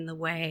leading in the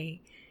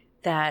way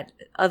that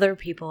other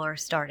people are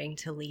starting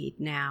to lead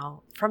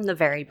now from the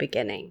very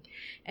beginning.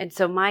 And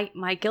so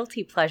my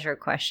guilty pleasure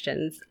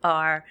questions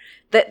are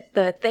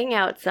the thing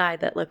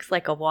outside that looks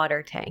like a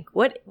water tank.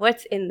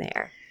 What's in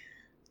there?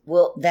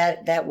 Well,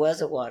 that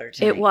was a water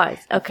tank. It was.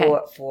 Okay.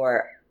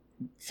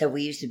 So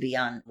we used to be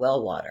on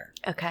well water.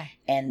 Okay.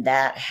 And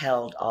that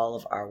held all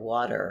of our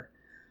water.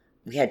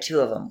 We had two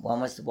of them. One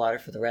was the water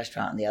for the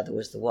restaurant and the other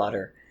was the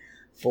water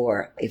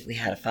for if we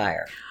had a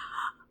fire.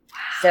 Wow.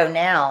 So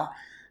now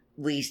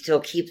we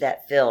still keep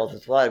that filled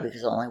with water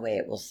because the only way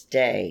it will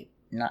stay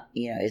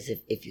is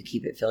if you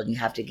keep it filled. You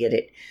have to get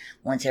it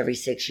once every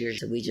 6 years.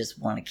 So we just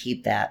want to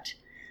keep that.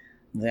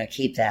 We're going to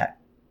keep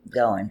that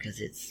going because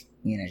it's,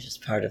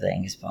 just part of the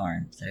Angus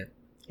barn. So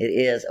it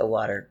is a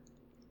water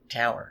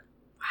tower.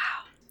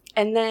 Wow.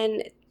 And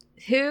then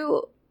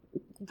who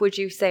would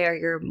you say are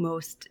your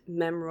most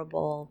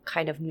memorable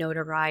kind of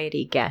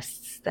notoriety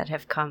guests that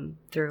have come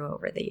through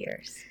over the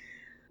years?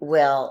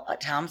 Well,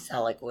 Tom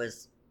Selleck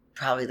was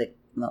probably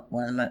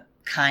one of the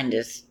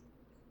kindest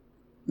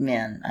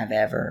men I've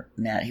ever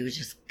met. He was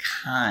just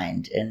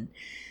kind, and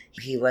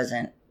he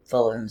wasn't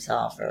full of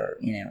himself or,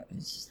 he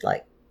was just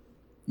like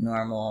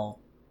normal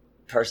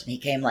person. He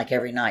came like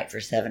every night for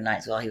 7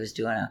 nights while he was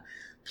doing a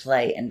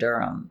play in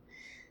Durham.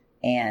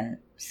 And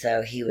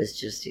so he was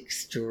just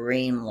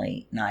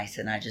extremely nice,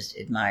 and I just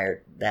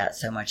admired that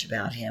so much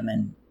about him.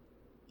 And,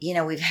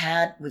 we've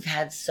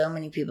had so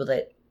many people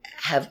that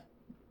have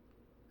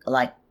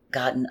like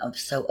gotten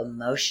so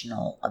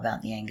emotional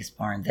about the Angus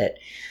barn that,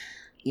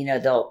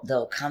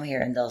 they'll come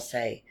here and they'll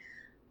say,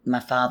 my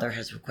father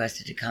has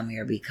requested to come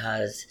here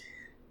because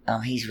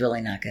he's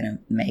really not going to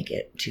make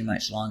it too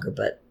much longer,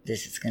 but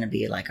this is going to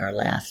be like our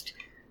last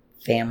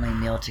family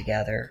meal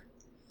together.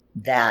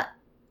 That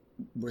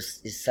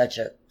is such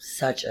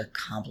a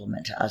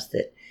compliment to us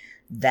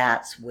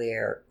that's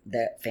where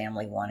that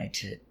family wanted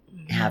to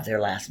have their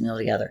last meal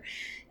together.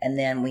 And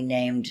then we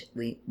named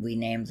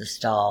the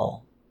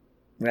stall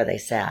where they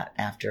sat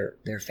after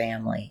their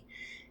family.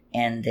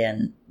 And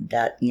then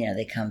that,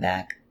 they come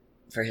back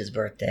for his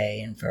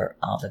birthday and for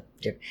all the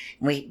different,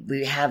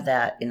 we have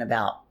that in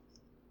about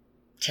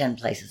 10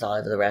 places all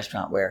over the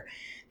restaurant where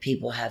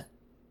people have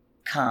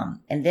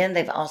come. And then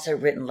they've also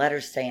written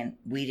letters saying,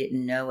 we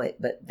didn't know it,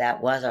 but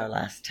that was our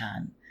last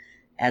time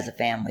as a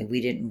family.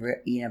 We didn't,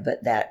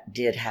 but that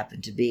did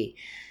happen to be.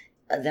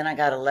 Then I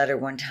got a letter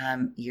one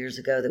time years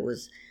ago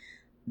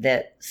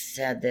that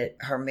said that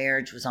her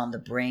marriage was on the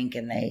brink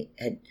and they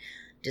had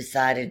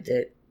decided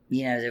that,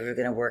 they were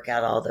going to work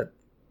out all the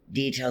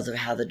details of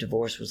how the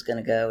divorce was going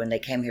to go. And they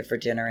came here for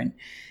dinner, and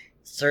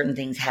certain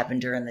things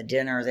happened during the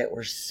dinner that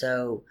were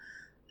so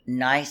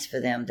nice for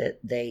them that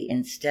they,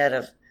 instead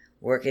of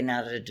working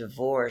out a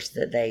divorce,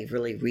 that they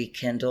really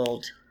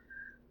rekindled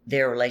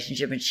their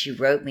relationship. And she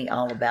wrote me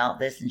all about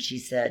this, and she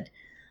said,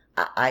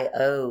 I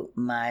owe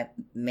my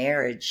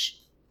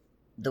marriage,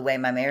 the way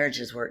my marriage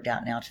has worked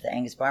out now, to the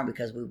Angus barn,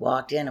 because we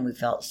walked in and we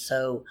felt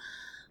so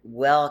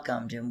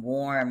welcomed and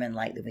warm, and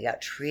like we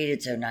got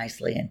treated so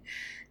nicely,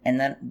 and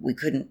then we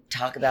couldn't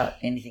talk about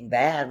anything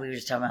bad. We were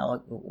just talking about,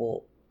 like,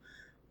 well,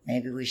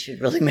 maybe we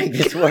should really make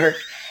this work.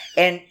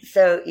 And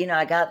so,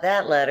 I got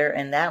that letter,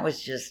 and that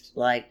was just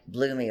like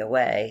blew me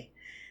away.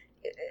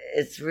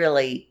 It's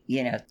really,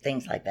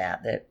 things like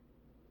that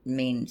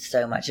mean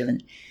so much. I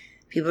mean,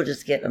 people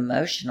just get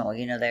emotional.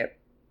 They're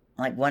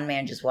like, one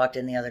man just walked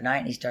in the other night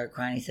and he started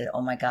crying. He said,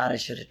 "Oh my God, I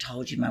should have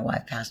told you my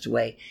wife passed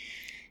away."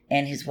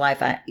 And his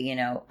wife, I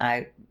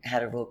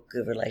had a real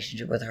good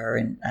relationship with her.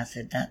 And I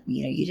said, that,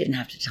 you didn't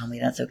have to tell me.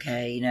 That's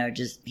okay.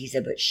 He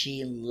said, "But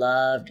she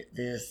loved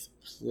this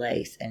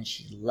place and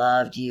she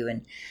loved you.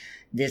 And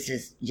this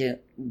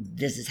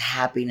is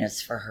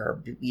happiness for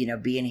her.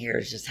 Being here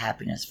is just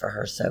happiness for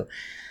her." So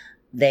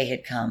they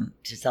had come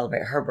to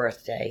celebrate her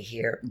birthday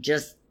here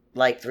just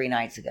like 3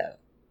 nights ago.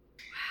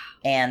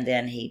 And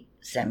then he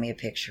sent me a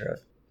picture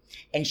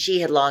and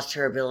she had lost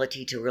her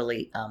ability to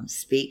really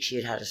speak. She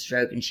had had a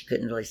stroke and she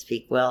couldn't really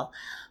speak well,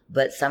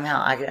 but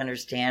somehow I could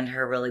understand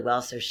her really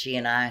well. So she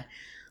and I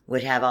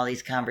would have all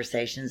these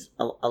conversations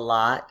a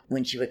lot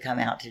when she would come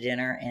out to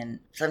dinner. And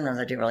sometimes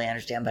I didn't really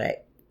understand, but I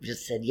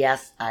just said,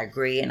 "Yes, I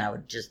agree." And I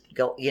would just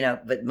go,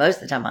 but most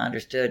of the time I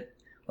understood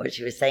what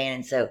she was saying.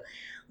 And so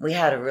we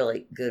had a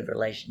really good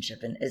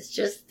relationship. And it's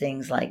just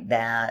things like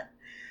that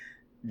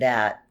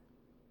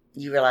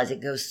you realize it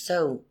goes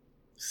so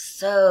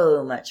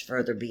much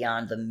further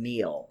beyond the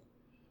meal.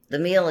 The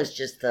meal is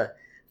just the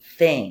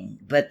thing,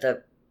 but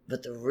the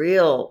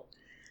real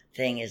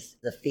thing is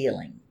the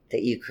feeling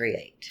that you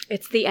create.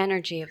 It's the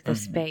energy of the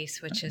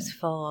space, which is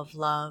full of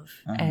love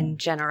and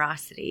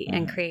generosity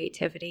and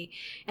creativity.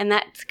 And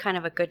that's kind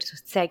of a good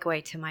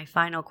segue to my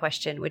final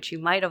question, which you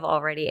might have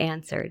already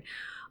answered.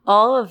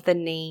 All of the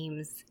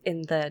names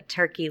in the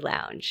Turkey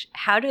Lounge,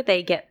 how do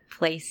they get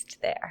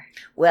placed there?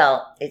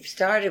 Well, it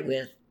started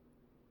with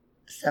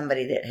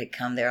somebody that had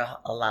come there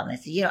a lot, and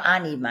they said, "I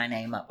need my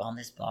name up on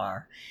this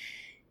bar."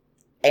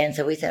 And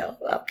so we said,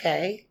 "Oh,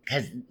 okay,"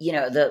 because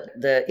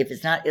the if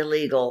it's not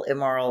illegal,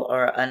 immoral,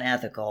 or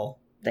unethical,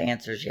 the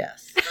answer is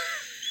yes.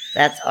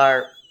 That's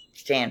our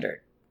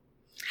standard.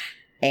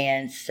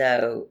 And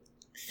so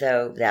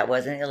that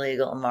wasn't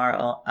illegal,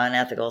 immoral,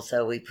 unethical.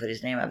 So we put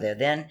his name up there.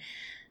 Then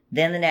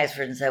the next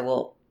person said,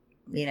 "Well,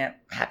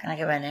 how can I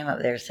get my name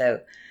up there?"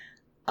 So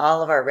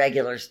all of our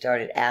regulars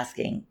started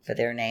asking for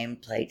their name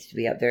plates to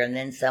be up there. And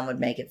then some would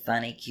make it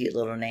funny, cute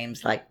little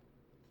names like,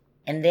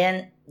 and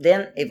then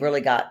it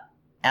really got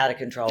out of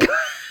control.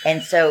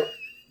 And so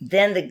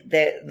then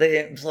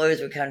the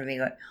employees would come to me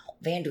going,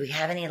 "Van, do we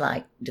have any,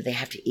 do they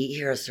have to eat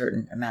here a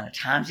certain amount of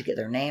times to get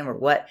their name or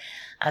what?"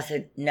 I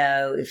said,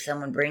 "No, if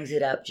someone brings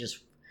it up,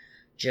 just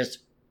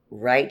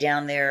write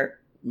down their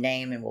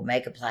name and we'll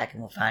make a plaque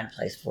and we'll find a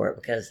place for it,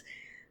 because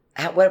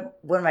what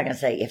am I going to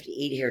say? You have to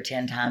eat here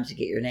 10 times to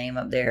get your name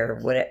up there or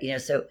whatever,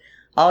 so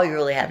all you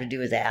really have to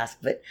do is ask."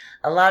 But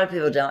a lot of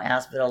people don't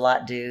ask, but a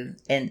lot do.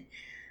 And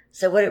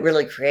so what it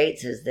really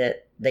creates is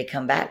that they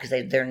come back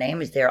because their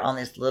name is there on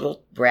this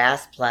little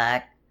brass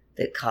plaque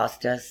that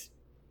cost us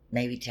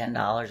maybe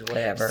 $10 or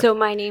whatever. So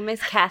my name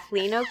is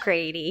Kathleen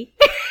O'Grady.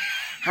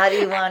 How do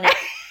you want it?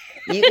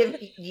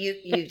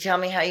 You tell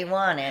me how you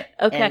want it.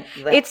 Okay.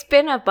 It's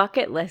been a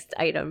bucket list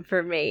item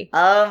for me.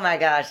 Oh my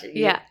gosh.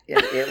 Yeah.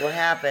 It will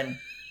happen.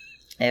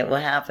 It will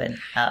happen.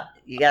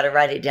 You got to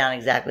write it down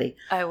exactly.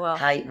 I will.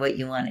 What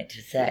you want it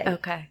to say.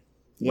 Okay.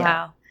 Yeah.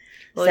 Wow.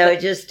 Well, so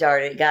it just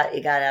started. It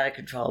got out of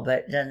control,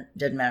 but it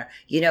doesn't matter.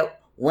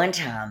 One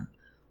time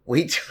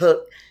we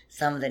took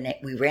some of the names.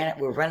 We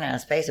were running out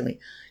of space, and we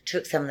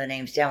took some of the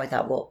names down. We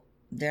thought, well,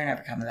 they're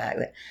never coming back.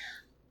 But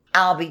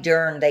I'll be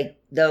darned,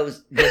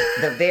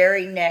 the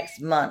very next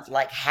month,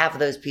 like half of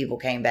those people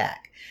came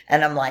back.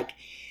 And I'm like,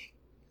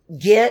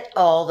 get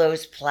all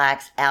those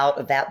plaques out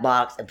of that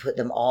box and put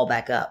them all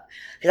back up.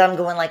 Because I'm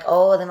going like,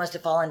 oh, they must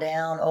have fallen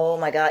down. Oh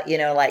my God,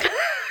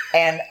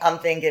 and I'm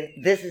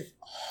thinking, this is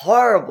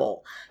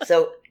horrible.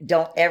 So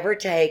don't ever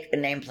take a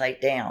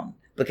nameplate down,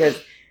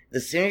 because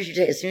as soon as you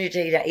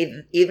take it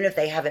down, even if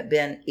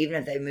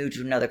they moved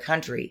to another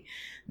country,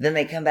 then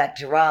they come back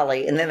to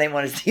Raleigh and then they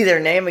want to see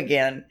their name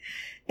again.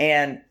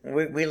 And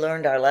we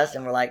learned our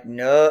lesson. We're like,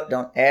 no,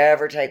 don't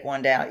ever take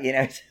one down,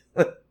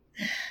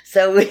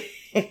 So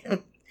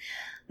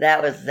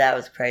that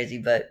was crazy,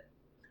 but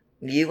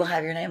you will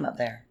have your name up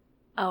there.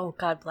 Oh,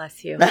 God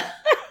bless you.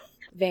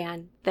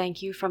 Van,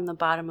 thank you from the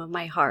bottom of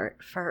my heart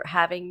for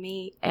having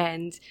me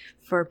and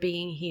for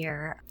being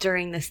here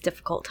during this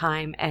difficult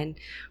time and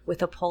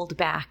with a pulled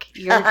back.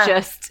 You're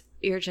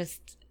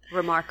just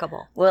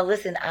remarkable. Well,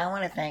 listen, I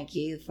want to thank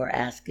you for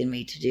asking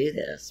me to do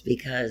this,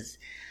 because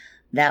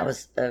that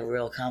was a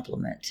real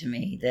compliment to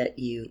me that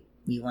you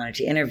wanted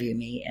to interview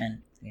me.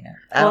 And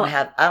I don't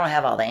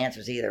have all the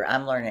answers either.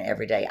 I'm learning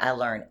every day. I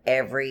learn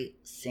every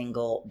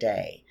single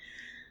day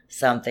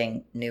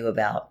something new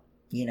about,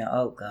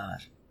 oh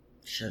God,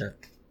 should have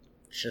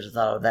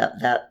thought of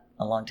that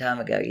a long time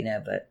ago,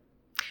 but.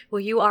 Well,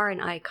 you are an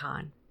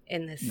icon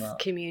in this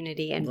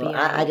community and beyond.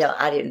 I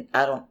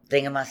don't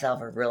think of myself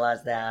or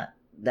realize that,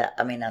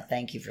 I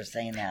thank you for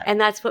saying that. And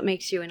that's what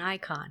makes you an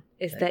icon,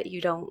 is that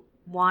you don't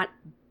want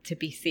to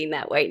be seen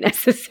that way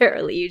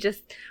necessarily. You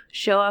just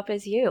show up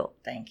as you.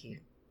 Thank you.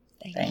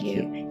 Thank you.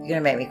 You're going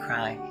to make me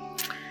cry.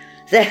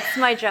 It's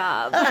my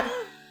job.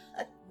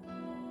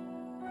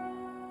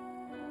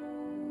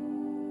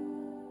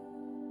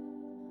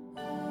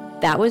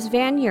 That was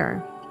Van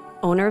Ure,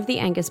 owner of the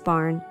Angus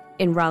Barn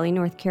in Raleigh,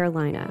 North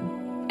Carolina.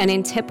 And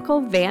in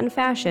typical Van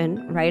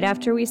fashion, right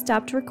after we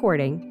stopped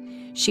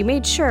recording, she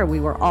made sure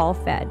we were all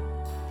fed.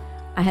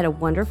 I had a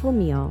wonderful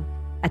meal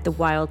at the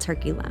Wild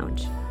Turkey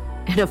Lounge.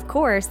 And of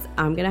course,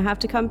 I'm going to have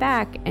to come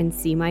back and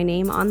see my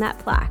name on that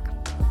plaque.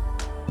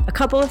 A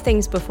couple of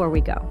things before we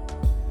go.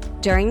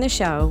 During the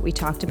show, we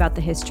talked about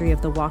the history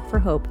of the Walk for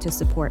Hope to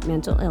support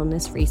mental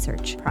illness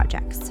research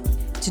projects.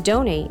 To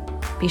donate,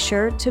 be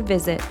sure to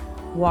visit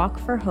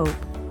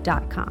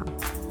walkforhope.com.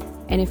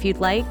 And if you'd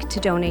like to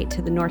donate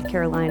to the North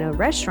Carolina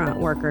Restaurant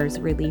Workers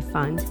Relief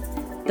Fund,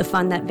 the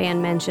fund that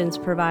Van mentions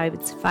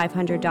provides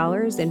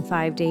 $500 in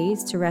 5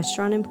 days to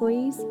restaurant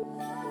employees,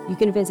 you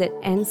can visit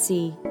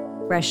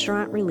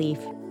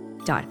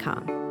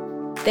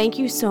ncrestaurantrelief.com. Thank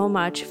you so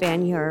much,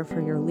 Van Ure, for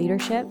your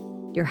leadership,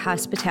 your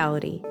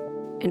hospitality,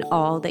 and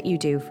all that you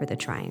do for the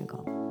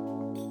Triangle.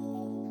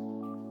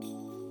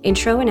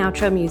 Intro and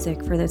outro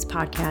music for this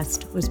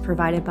podcast was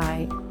provided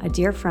by a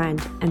dear friend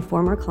and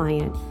former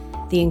client,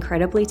 the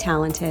incredibly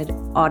talented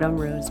Autumn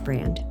Rose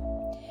Brand.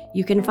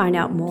 You can find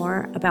out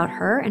more about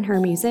her and her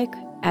music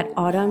at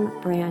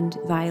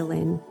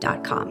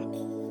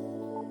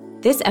autumnbrandviolin.com.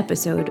 This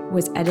episode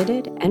was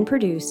edited and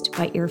produced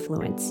by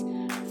Earfluence.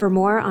 For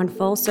more on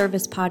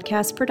full-service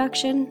podcast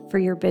production for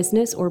your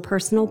business or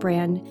personal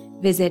brand,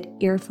 visit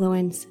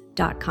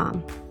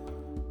earfluence.com.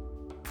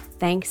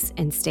 Thanks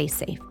and stay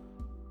safe.